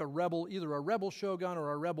by, I think, either a rebel shogun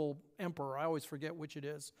or a rebel emperor. I always forget which it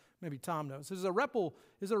is. Maybe Tom knows. Is it a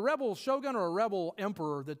rebel shogun or a rebel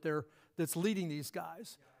emperor that's leading these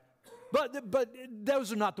guys? But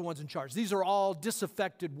those are not the ones in charge. These are all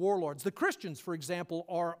disaffected warlords. The Christians, for example,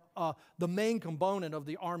 are the main component of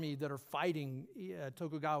the army that are fighting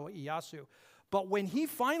Tokugawa Ieyasu. But when he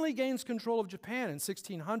finally gains control of Japan in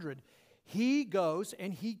 1600, he goes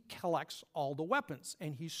and he collects all the weapons,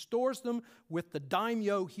 and he stores them with the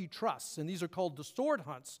daimyo he trusts. And these are called the sword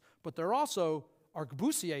hunts, but they're also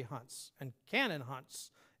arquebusier hunts and cannon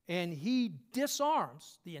hunts. And he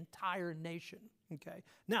disarms the entire nation. Okay.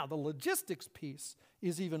 Now, the logistics piece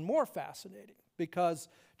is even more fascinating because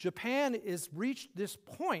Japan has reached this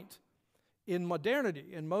point in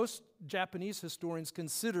modernity, and most Japanese historians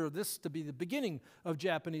consider this to be the beginning of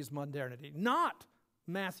Japanese modernity. Not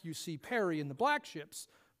Matthew C. Perry and the Black Ships,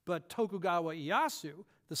 but Tokugawa Ieyasu,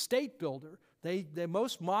 the state builder.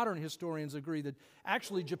 Most modern historians agree that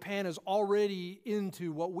actually Japan is already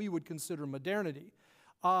into what we would consider modernity.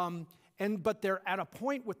 But they're at a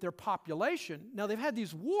point with their population. Now, they've had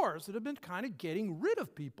these wars that have been kind of getting rid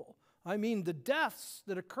of people. I mean, the deaths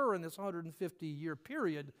that occur in this 150-year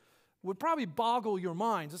period would probably boggle your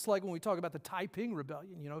minds. It's like when we talk about the Taiping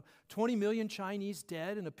Rebellion, 20 million Chinese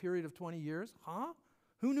dead in a period of 20 years. Huh?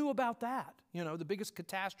 Who knew about that? The biggest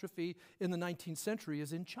catastrophe in the 19th century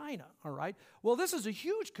is in China, all right? Well, this is a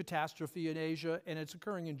huge catastrophe in Asia, and it's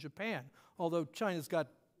occurring in Japan, although China's got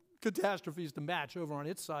catastrophes to match over on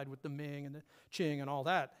its side with the Ming and the Qing and all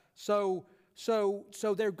that. So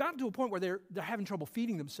they've gotten to a point where they're having trouble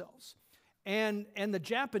feeding themselves. And the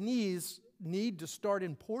Japanese need to start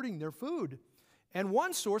importing their food. And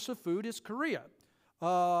one source of food is Korea.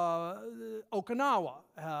 Okinawa,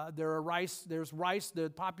 there's rice, the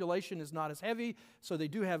population is not as heavy, so they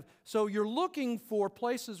do have, so you're looking for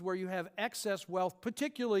places where you have excess wealth,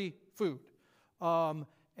 particularly food.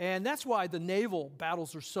 And that's why the naval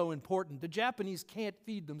battles are so important. The Japanese can't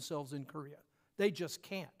feed themselves in Korea. They just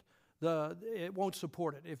can't. It won't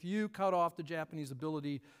support it. If you cut off the Japanese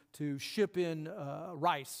ability to ship in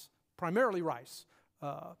rice, primarily rice,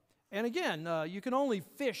 and again, you can only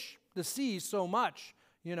fish the seas so much,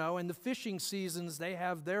 and the fishing seasons, they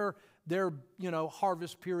have their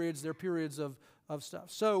harvest periods, their periods of stuff.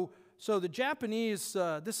 So the Japanese,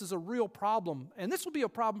 this is a real problem, and this will be a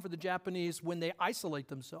problem for the Japanese when they isolate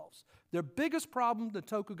themselves. Their biggest problem the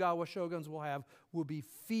Tokugawa shoguns will have will be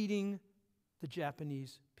feeding the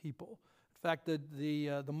Japanese people. In fact,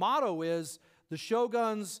 the motto is the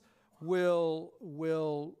shoguns will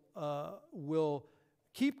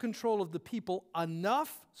keep control of the people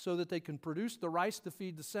enough so that they can produce the rice to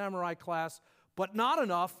feed the samurai class, but not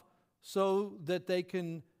enough so that they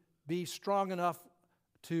can be strong enough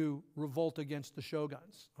to revolt against the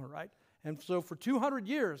shoguns, all right? And so for 200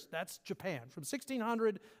 years, that's Japan. From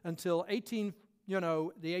 1600 until the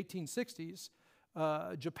 1860s,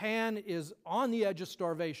 Japan is on the edge of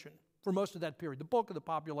starvation for most of that period. The bulk of the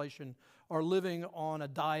population are living on a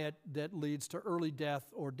diet that leads to early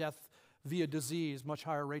death or death via disease, much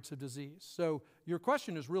higher rates of disease. So your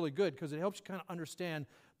question is really good because it helps you kind of understand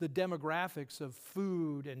the demographics of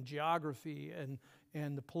food and geography and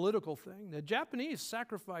the political thing. The Japanese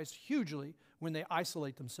sacrifice hugely when they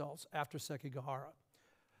isolate themselves after Sekigahara.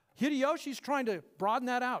 Hideyoshi's trying to broaden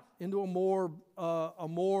that out into a more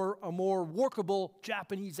workable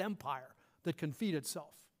Japanese empire that can feed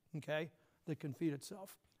itself, okay? That can feed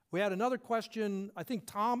itself. We had another question, I think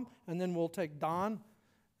Tom, and then we'll take Don,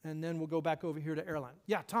 and then we'll go back over here to Airline.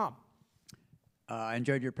 Yeah, Tom. I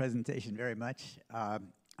enjoyed your presentation very much.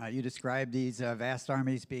 You described these vast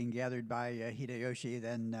armies being gathered by Hideyoshi,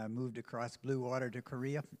 then moved across blue water to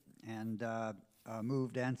Korea, and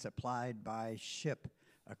moved and supplied by ship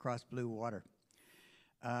across blue water.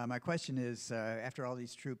 My question is, after all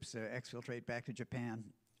these troops exfiltrate back to Japan,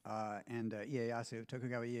 and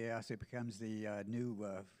Tokugawa Ieyasu becomes the new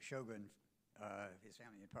shogun, his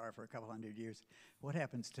family in power for a couple hundred years, what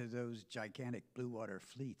happens to those gigantic blue water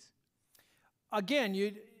fleets? Again,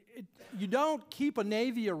 you don't keep a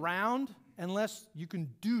navy around unless you can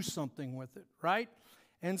do something with it, right?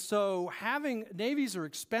 And so navies are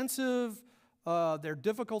expensive, they're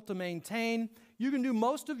difficult to maintain. You can do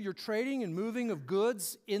most of your trading and moving of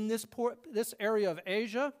goods in this area of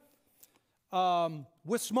Asia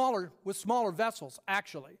with smaller vessels,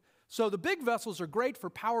 actually. So the big vessels are great for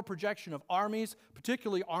power projection of armies,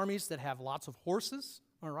 particularly armies that have lots of horses,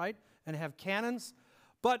 all right, and have cannons.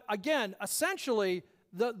 But again, essentially,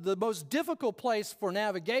 the most difficult place for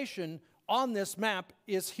navigation on this map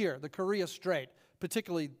is here, the Korea Strait,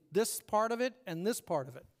 particularly this part of it and this part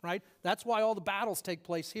of it, right? That's why all the battles take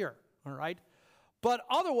place here, all right? But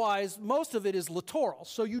otherwise, most of it is littoral.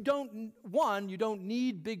 So you don't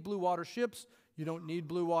need big blue water ships. You don't need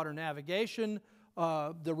blue water navigation.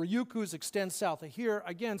 The Ryukyus extend south of here.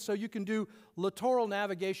 Again, so you can do littoral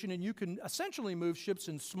navigation, and you can essentially move ships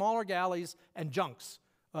in smaller galleys and junks,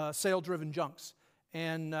 sail-driven junks.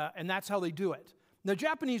 And that's how they do it. The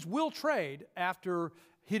Japanese will trade after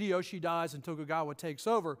Hideyoshi dies and Tokugawa takes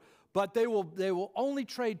over, but they will only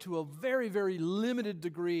trade to a very, very limited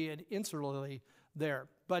degree and insularly there.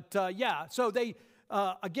 But yeah, so they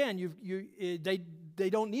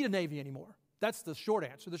don't need a navy anymore. That's the short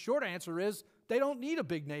answer. The short answer is they don't need a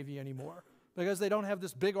big navy anymore because they don't have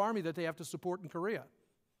this big army that they have to support in Korea.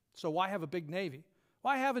 So why have a big navy?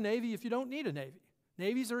 Why have a navy if you don't need a navy?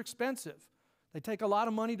 Navies are expensive. They take a lot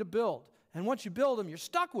of money to build. And once you build them, you're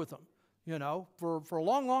stuck with them, for a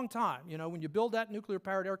long, long time. When you build that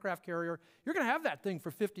nuclear-powered aircraft carrier, you're going to have that thing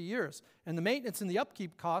for 50 years. And the maintenance and the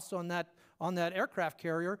upkeep costs on that aircraft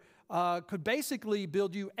carrier could basically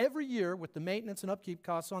build you every year with the maintenance and upkeep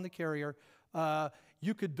costs on the carrier.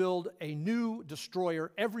 You could build a new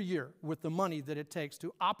destroyer every year with the money that it takes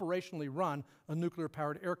to operationally run a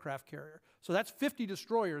nuclear-powered aircraft carrier. So that's 50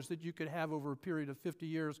 destroyers that you could have over a period of 50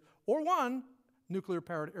 years, or one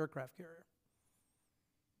nuclear-powered aircraft carrier.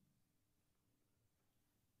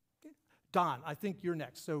 Okay. Don, I think you're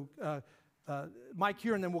next. So Mike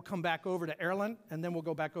here, and then we'll come back over to Airland, and then we'll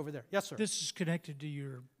go back over there. Yes, sir. This is connected to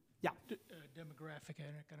your demographic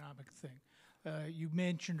and economic thing. You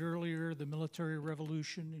mentioned earlier the military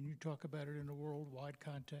revolution, and you talk about it in a worldwide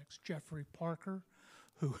context. Jeffrey Parker,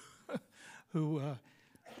 who, who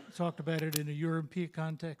talked about it in a European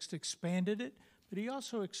context, expanded it, but he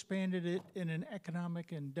also expanded it in an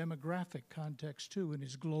economic and demographic context too, in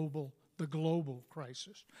his the global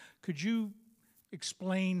crisis. Could you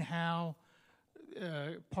explain how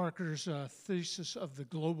Parker's thesis of the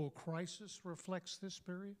global crisis reflects this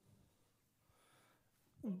period?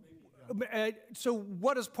 So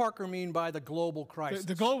what does Parker mean by the global crisis?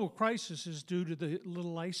 The global crisis is due to the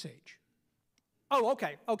Little Ice Age. Oh,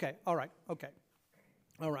 okay, all right.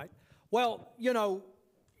 Well, you know,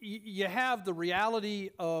 you have the reality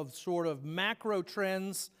of sort of macro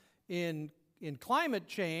trends in climate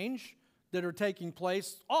change that are taking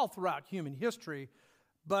place all throughout human history.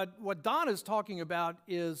 But what Don is talking about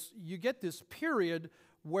is you get this period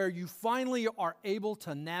where you finally are able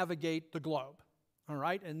to navigate the globe, all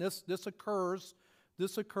right? And this occurs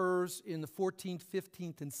in the 14th,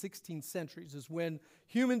 15th, and 16th centuries, is when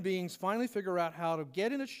human beings finally figure out how to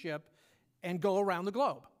get in a ship and go around the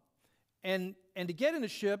globe. And to get in a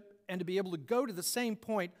ship and to be able to go to the same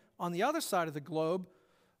point on the other side of the globe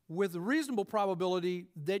with a reasonable probability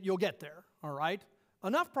that you'll get there, all right?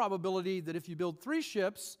 Enough probability that if you build 3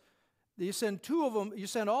 ships, you send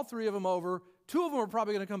all 3 of them over, 2 of them are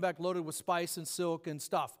probably going to come back loaded with spice and silk and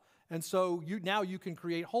stuff. And so now you can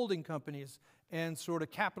create holding companies and sort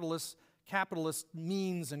of capitalist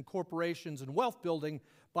means and corporations and wealth building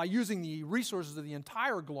by using the resources of the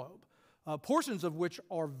entire globe, portions of which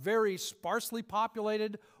are very sparsely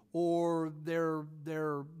populated, or the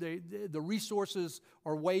resources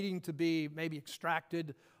are waiting to be maybe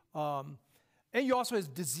extracted. And you also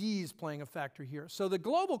have disease playing a factor here. So the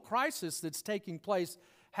global crisis that's taking place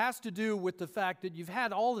has to do with the fact that you've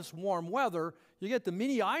had all this warm weather. You get the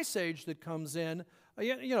mini ice age that comes in.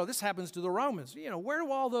 You know, this happens to the Romans. You know, where do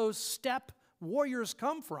all those steppe warriors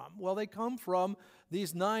come from? Well, they come from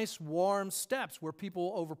these nice warm steppes where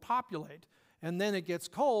people overpopulate. And then it gets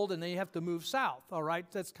cold and they have to move south, all right?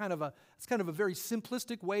 That's kind of a very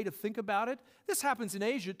simplistic way to think about it. This happens in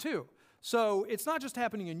Asia too. So it's not just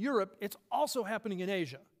happening in Europe, it's also happening in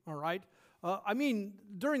Asia, all right? I mean,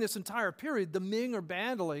 during this entire period, the Ming are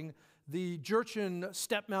battling the Jurchen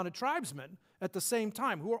steppe-mounted tribesmen at the same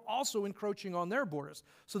time, who are also encroaching on their borders.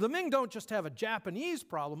 So the Ming don't just have a Japanese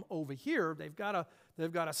problem over here, they've got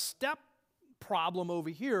a steppe problem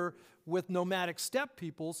over here with nomadic steppe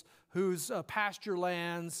peoples whose pasture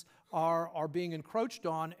lands are being encroached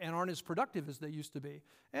on and aren't as productive as they used to be.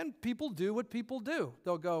 And people do what people do.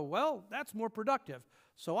 They'll go, well, that's more productive,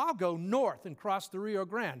 so I'll go north and cross the Rio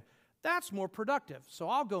Grande. That's more productive, so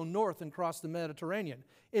I'll go north and cross the Mediterranean.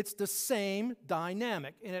 It's the same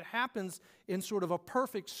dynamic, and it happens in sort of a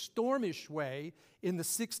perfect stormish way in the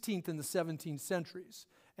 16th and the 17th centuries.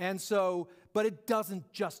 And so, but it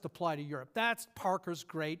doesn't just apply to Europe. That's Parker's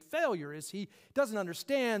great failure, is he doesn't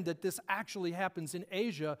understand that this actually happens in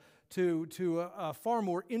Asia to a far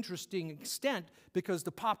more interesting extent because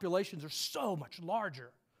the populations are so much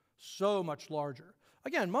larger, so much larger.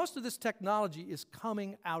 Again, most of this technology is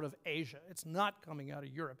coming out of Asia. It's not coming out of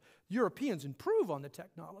Europe. Europeans improve on the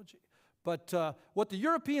technology. But what the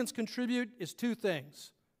Europeans contribute is 2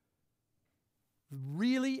 things: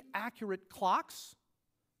 really accurate clocks,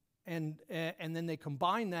 and then they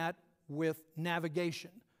combine that with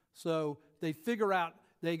navigation. So they figure out,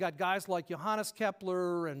 they got guys like Johannes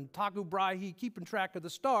Kepler and Tycho Brahe keeping track of the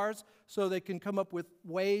stars so they can come up with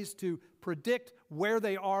ways to predict where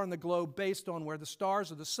they are on the globe based on where the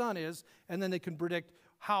stars or the sun is, and then they can predict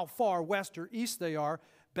how far west or east they are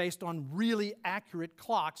based on really accurate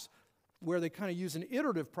clocks where they kind of use an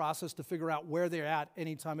iterative process to figure out where they're at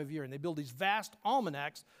any time of year. And they build these vast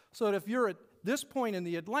almanacs so that if you're at this point in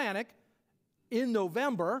the Atlantic in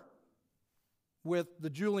November with the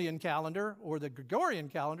Julian calendar or the Gregorian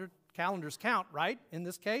calendar, calendars count, right, in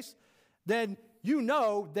this case, then you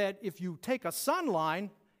know that if you take a sun line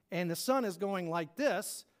and the sun is going like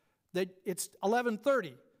this, that it's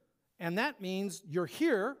 11:30. And that means you're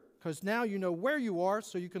here, because now you know where you are,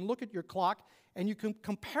 so you can look at your clock and you can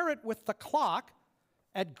compare it with the clock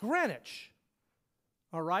at Greenwich,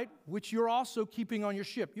 all right, which you're also keeping on your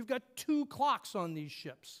ship. You've got 2 clocks on these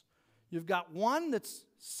ships. You've got one that's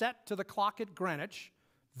set to the clock at Greenwich,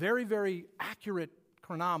 very, very accurate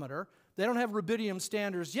chronometer. They don't have rubidium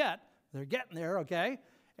standards yet. They're getting there, okay?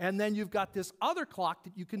 And then you've got this other clock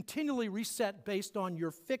that you continually reset based on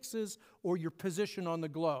your fixes or your position on the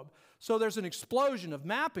globe. So there's an explosion of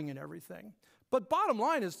mapping and everything. But bottom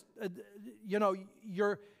line is,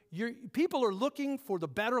 people are looking for the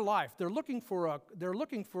better life. They're looking for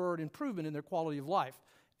an improvement in their quality of life.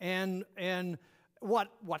 And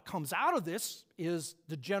what comes out of this is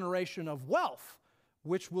the generation of wealth,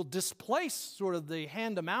 which will displace sort of the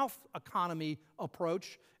hand-to-mouth economy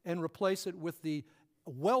approach and replace it with the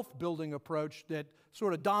wealth-building approach that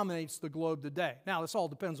sort of dominates the globe today. Now, this all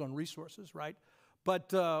depends on resources, right?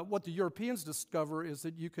 But what the Europeans discover is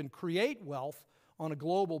that you can create wealth on a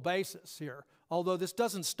global basis here. Although this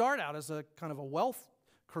doesn't start out as a kind of a wealth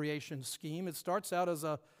creation scheme, it starts out as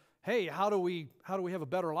a, hey, how do we have a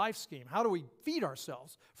better life scheme? How do we feed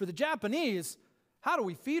ourselves? For the Japanese, how do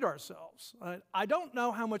we feed ourselves? I don't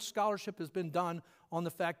know how much scholarship has been done on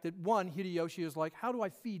the fact that, one, Hideyoshi is like, how do I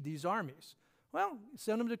feed these armies? Well,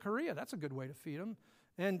 send them to Korea. That's a good way to feed them.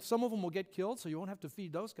 And some of them will get killed, so you won't have to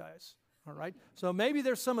feed those guys, all right? So maybe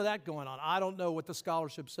there's some of that going on. I don't know what the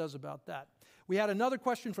scholarship says about that. We had another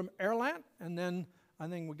question from Erlant, and then I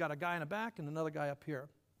think we got a guy in the back and another guy up here.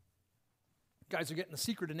 You guys are getting the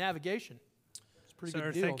secret of navigation. It's a pretty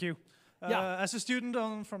good deal. Thank you. Yeah. As a student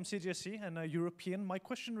from CGSC and a European, my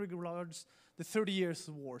question regards the 30 Years'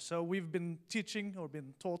 War. So we've been teaching or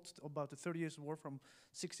been taught about the 30 Years' War from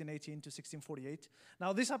 1618 to 1648.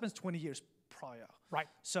 Now this happens 20 years prior. Right.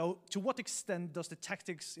 So to what extent does the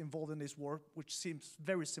tactics involved in this war, which seems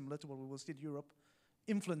very similar to what we will see in Europe,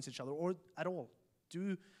 influence each other or at all?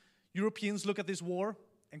 Do Europeans look at this war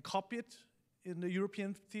and copy it in the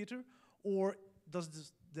European theater, or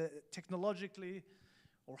does the technologically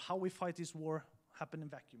or how we fight this war happen in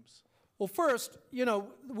vacuums? Well, first, you know,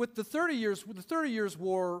 with the 30 Years'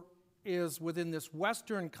 War is within this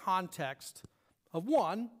Western context of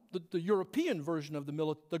one, the European version of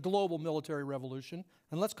the global military revolution,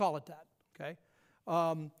 and let's call it that, okay?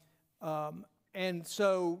 And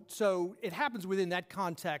so it happens within that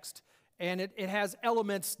context, and it has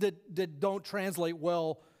elements that don't translate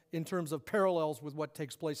well in terms of parallels with what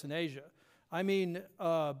takes place in Asia. I mean,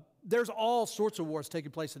 there's all sorts of wars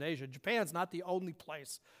taking place in Asia. Japan's not the only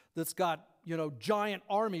place that's got, you know, giant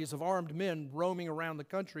armies of armed men roaming around the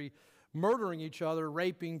country, murdering each other,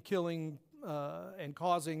 raping, killing, and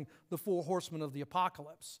causing the four horsemen of the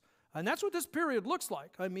apocalypse. And that's what this period looks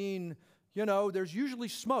like. I mean, you know, there's usually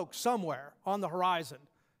smoke somewhere on the horizon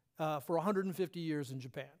for 150 years in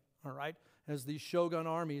Japan, all right, as these shogun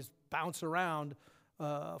armies bounce around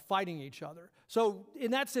fighting each other. So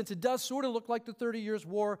in that sense, it does sort of look like the 30 Years'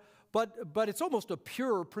 War, but it's almost a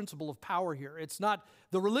pure principle of power here. It's not,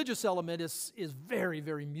 the religious element is very,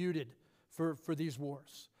 very muted for these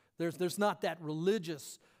wars. There's not that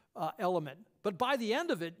religious element. But by the end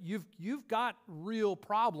of it, you've got real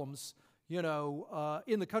problems, you know,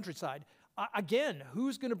 in the countryside. Again,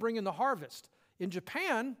 who's going to bring in the harvest? In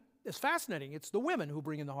Japan, it's fascinating. It's the women who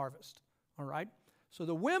bring in the harvest, all right? So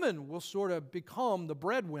the women will sort of become the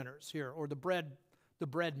breadwinners here, or the bread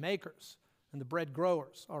makers and the bread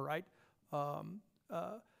growers, all right?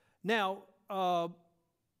 Now,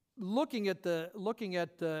 looking at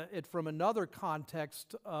it from another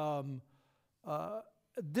context,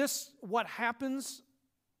 what happens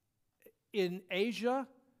in Asia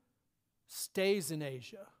stays in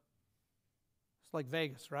Asia. It's like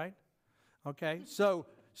Vegas, right? Okay, so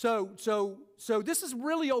this is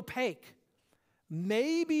really opaque.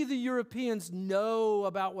 Maybe the Europeans know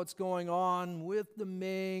about what's going on with the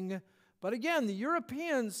Ming, but again, the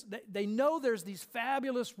Europeans, they know there's these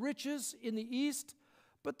fabulous riches in the East,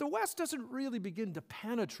 but the West doesn't really begin to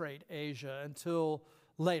penetrate Asia until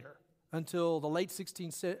later, until the late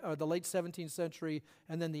 17th century,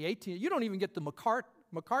 and then the 18th. You don't even get the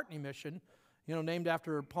McCartney mission, you know, named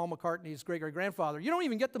after Paul McCartney's great-great-grandfather. You don't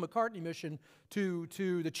even get the McCartney mission to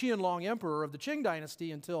the Qianlong Emperor of the Qing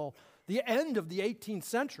dynasty until the end of the 18th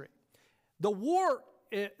century. The war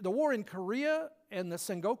in Korea and the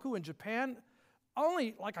Sengoku in Japan,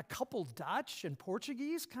 only like a couple Dutch and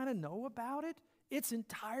Portuguese kind of know about it. It's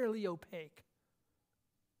entirely opaque.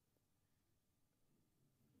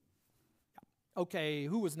 Okay,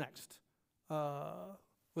 who was next?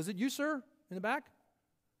 Was it you, sir, in the back?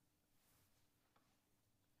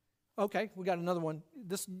 Okay, we got another one.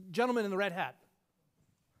 This gentleman in the red hat.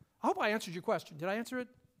 I hope I answered your question. Did I answer it?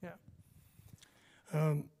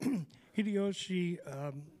 Yeah. Hideyoshi,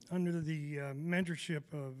 under the mentorship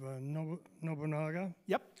of Nobunaga.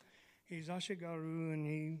 Yep. He's Ashigaru, and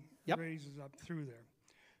he Yep. raises up through there.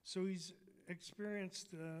 So he's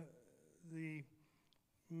experienced the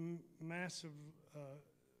massive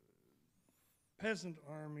peasant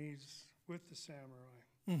armies with the samurai.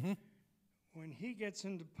 Mm-hmm. When he gets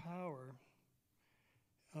into power,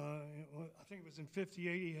 I think it was in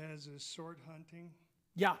 58, he has his sword hunting.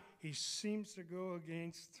 Yeah. He seems to go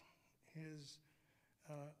against his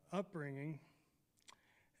upbringing,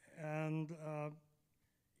 and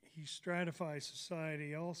he stratifies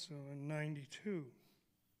society also in 92.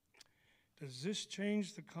 Does this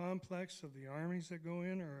change the complex of the armies that go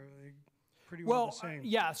in, or are they pretty well the same?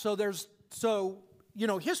 Yeah,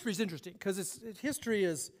 history's interesting, because history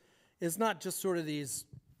is not just sort of these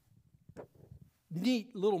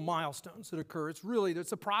neat little milestones that occur.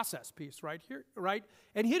 It's a process piece, right?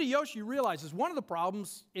 And Hideyoshi realizes one of the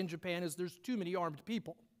problems in Japan is there's too many armed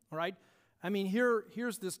people, right? I mean,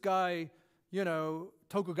 here's this guy,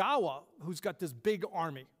 Tokugawa, who's got this big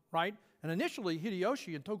army, right? And initially,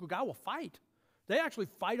 Hideyoshi and Tokugawa fight. They actually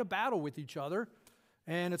fight a battle with each other,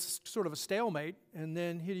 and it's sort of a stalemate. And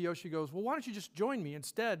then Hideyoshi goes, well, why don't you just join me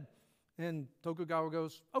instead? And Tokugawa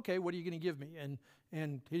goes, okay, what are you going to give me?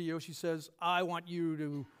 And Hideyoshi says, I want you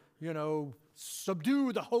to,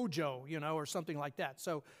 subdue the Hojo, or something like that.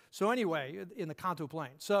 So anyway, in the Kanto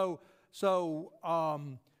Plain. So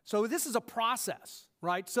this is a process,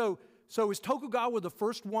 right? So is Tokugawa the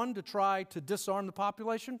first one to try to disarm the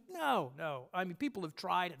population? No. I mean, people have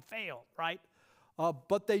tried and failed, right?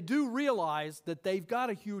 But they do realize that they've got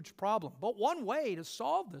a huge problem. But one way to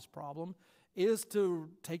solve this problem is to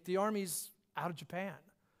take the armies out of Japan.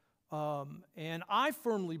 And I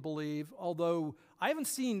firmly believe, although I haven't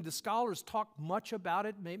seen the scholars talk much about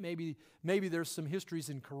it, maybe there's some histories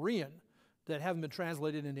in Korean that haven't been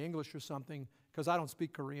translated into English or something, because I don't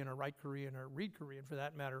speak Korean or write Korean or read Korean for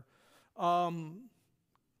that matter. Samnida.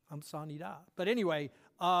 But anyway,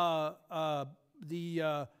 that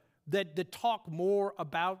talk more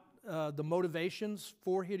about the motivations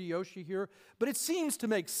for Hideyoshi here. But it seems to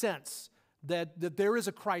make sense that there is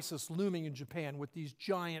a crisis looming in Japan with these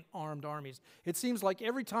giant armed armies. It seems like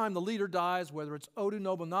every time the leader dies, whether it's Oda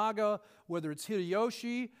Nobunaga, whether it's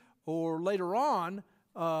Hideyoshi, or later on,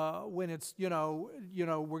 when it's, we're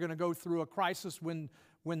going to go through a crisis when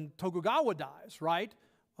Tokugawa dies, right?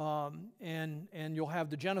 And you'll have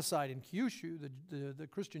the genocide in Kyushu, the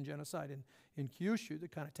Christian genocide in Kyushu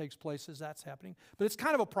that kind of takes place as that's happening. But it's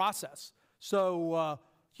kind of a process. So,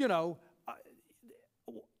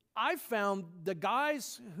 I've found the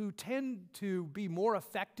guys who tend to be more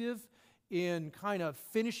effective in kind of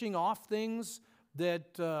finishing off things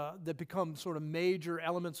that become sort of major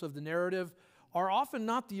elements of the narrative are often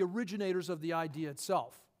not the originators of the idea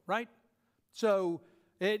itself, right? So,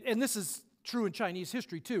 and this is true in Chinese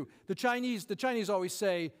history too. The Chinese always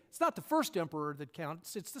say, it's not the first emperor that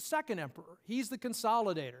counts, it's the second emperor. He's the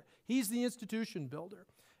consolidator. He's the institution builder.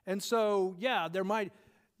 And so, yeah,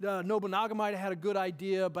 Nobunaga might have had a good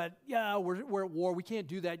idea, but yeah, we're at war. We can't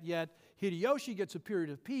do that yet. Hideyoshi gets a period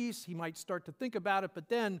of peace. He might start to think about it, but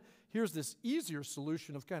then here's this easier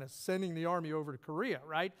solution of kind of sending the army over to Korea,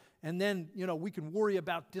 right? And then, we can worry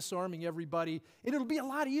about disarming everybody. And it'll be a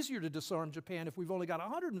lot easier to disarm Japan if we've only got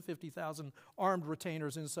 150,000 armed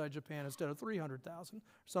retainers inside Japan instead of 300,000,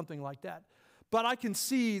 something like that. But I can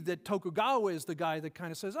see that Tokugawa is the guy that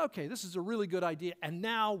kind of says, okay, this is a really good idea, and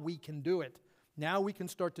now we can do it. Now we can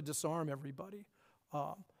start to disarm everybody.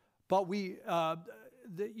 But what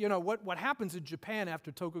happens in Japan after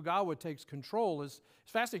Tokugawa takes control is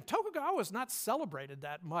fascinating. Tokugawa is not celebrated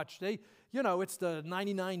that much. It's the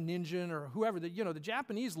 99 ninja or whoever. The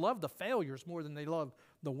Japanese love the failures more than they love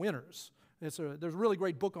the winners. There's a really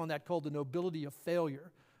great book on that called The Nobility of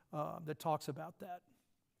Failure that talks about that.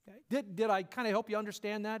 Okay. Did I kind of help you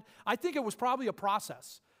understand that? I think it was probably a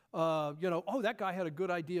process. That guy had a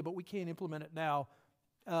good idea, but we can't implement it now.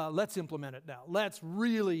 Let's implement it now. Let's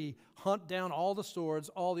really hunt down all the swords,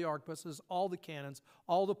 all the arquebuses, all the cannons,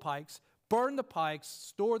 all the pikes, burn the pikes,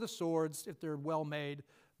 store the swords if they're well made,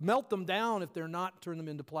 melt them down if they're not, turn them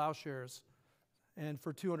into plowshares. And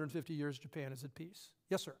for 250 years, Japan is at peace.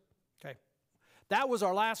 Yes, sir. Okay. That was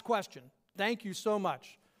our last question. Thank you so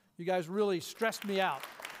much. You guys really stressed me out.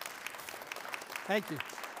 Thank you.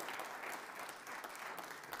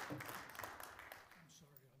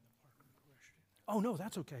 Oh, no,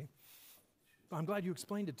 that's okay. I'm glad you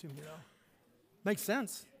explained it to me, though. Makes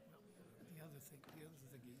sense. The other thing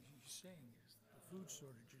he's saying is the food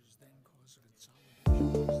shortages then cause a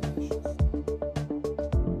consolidation.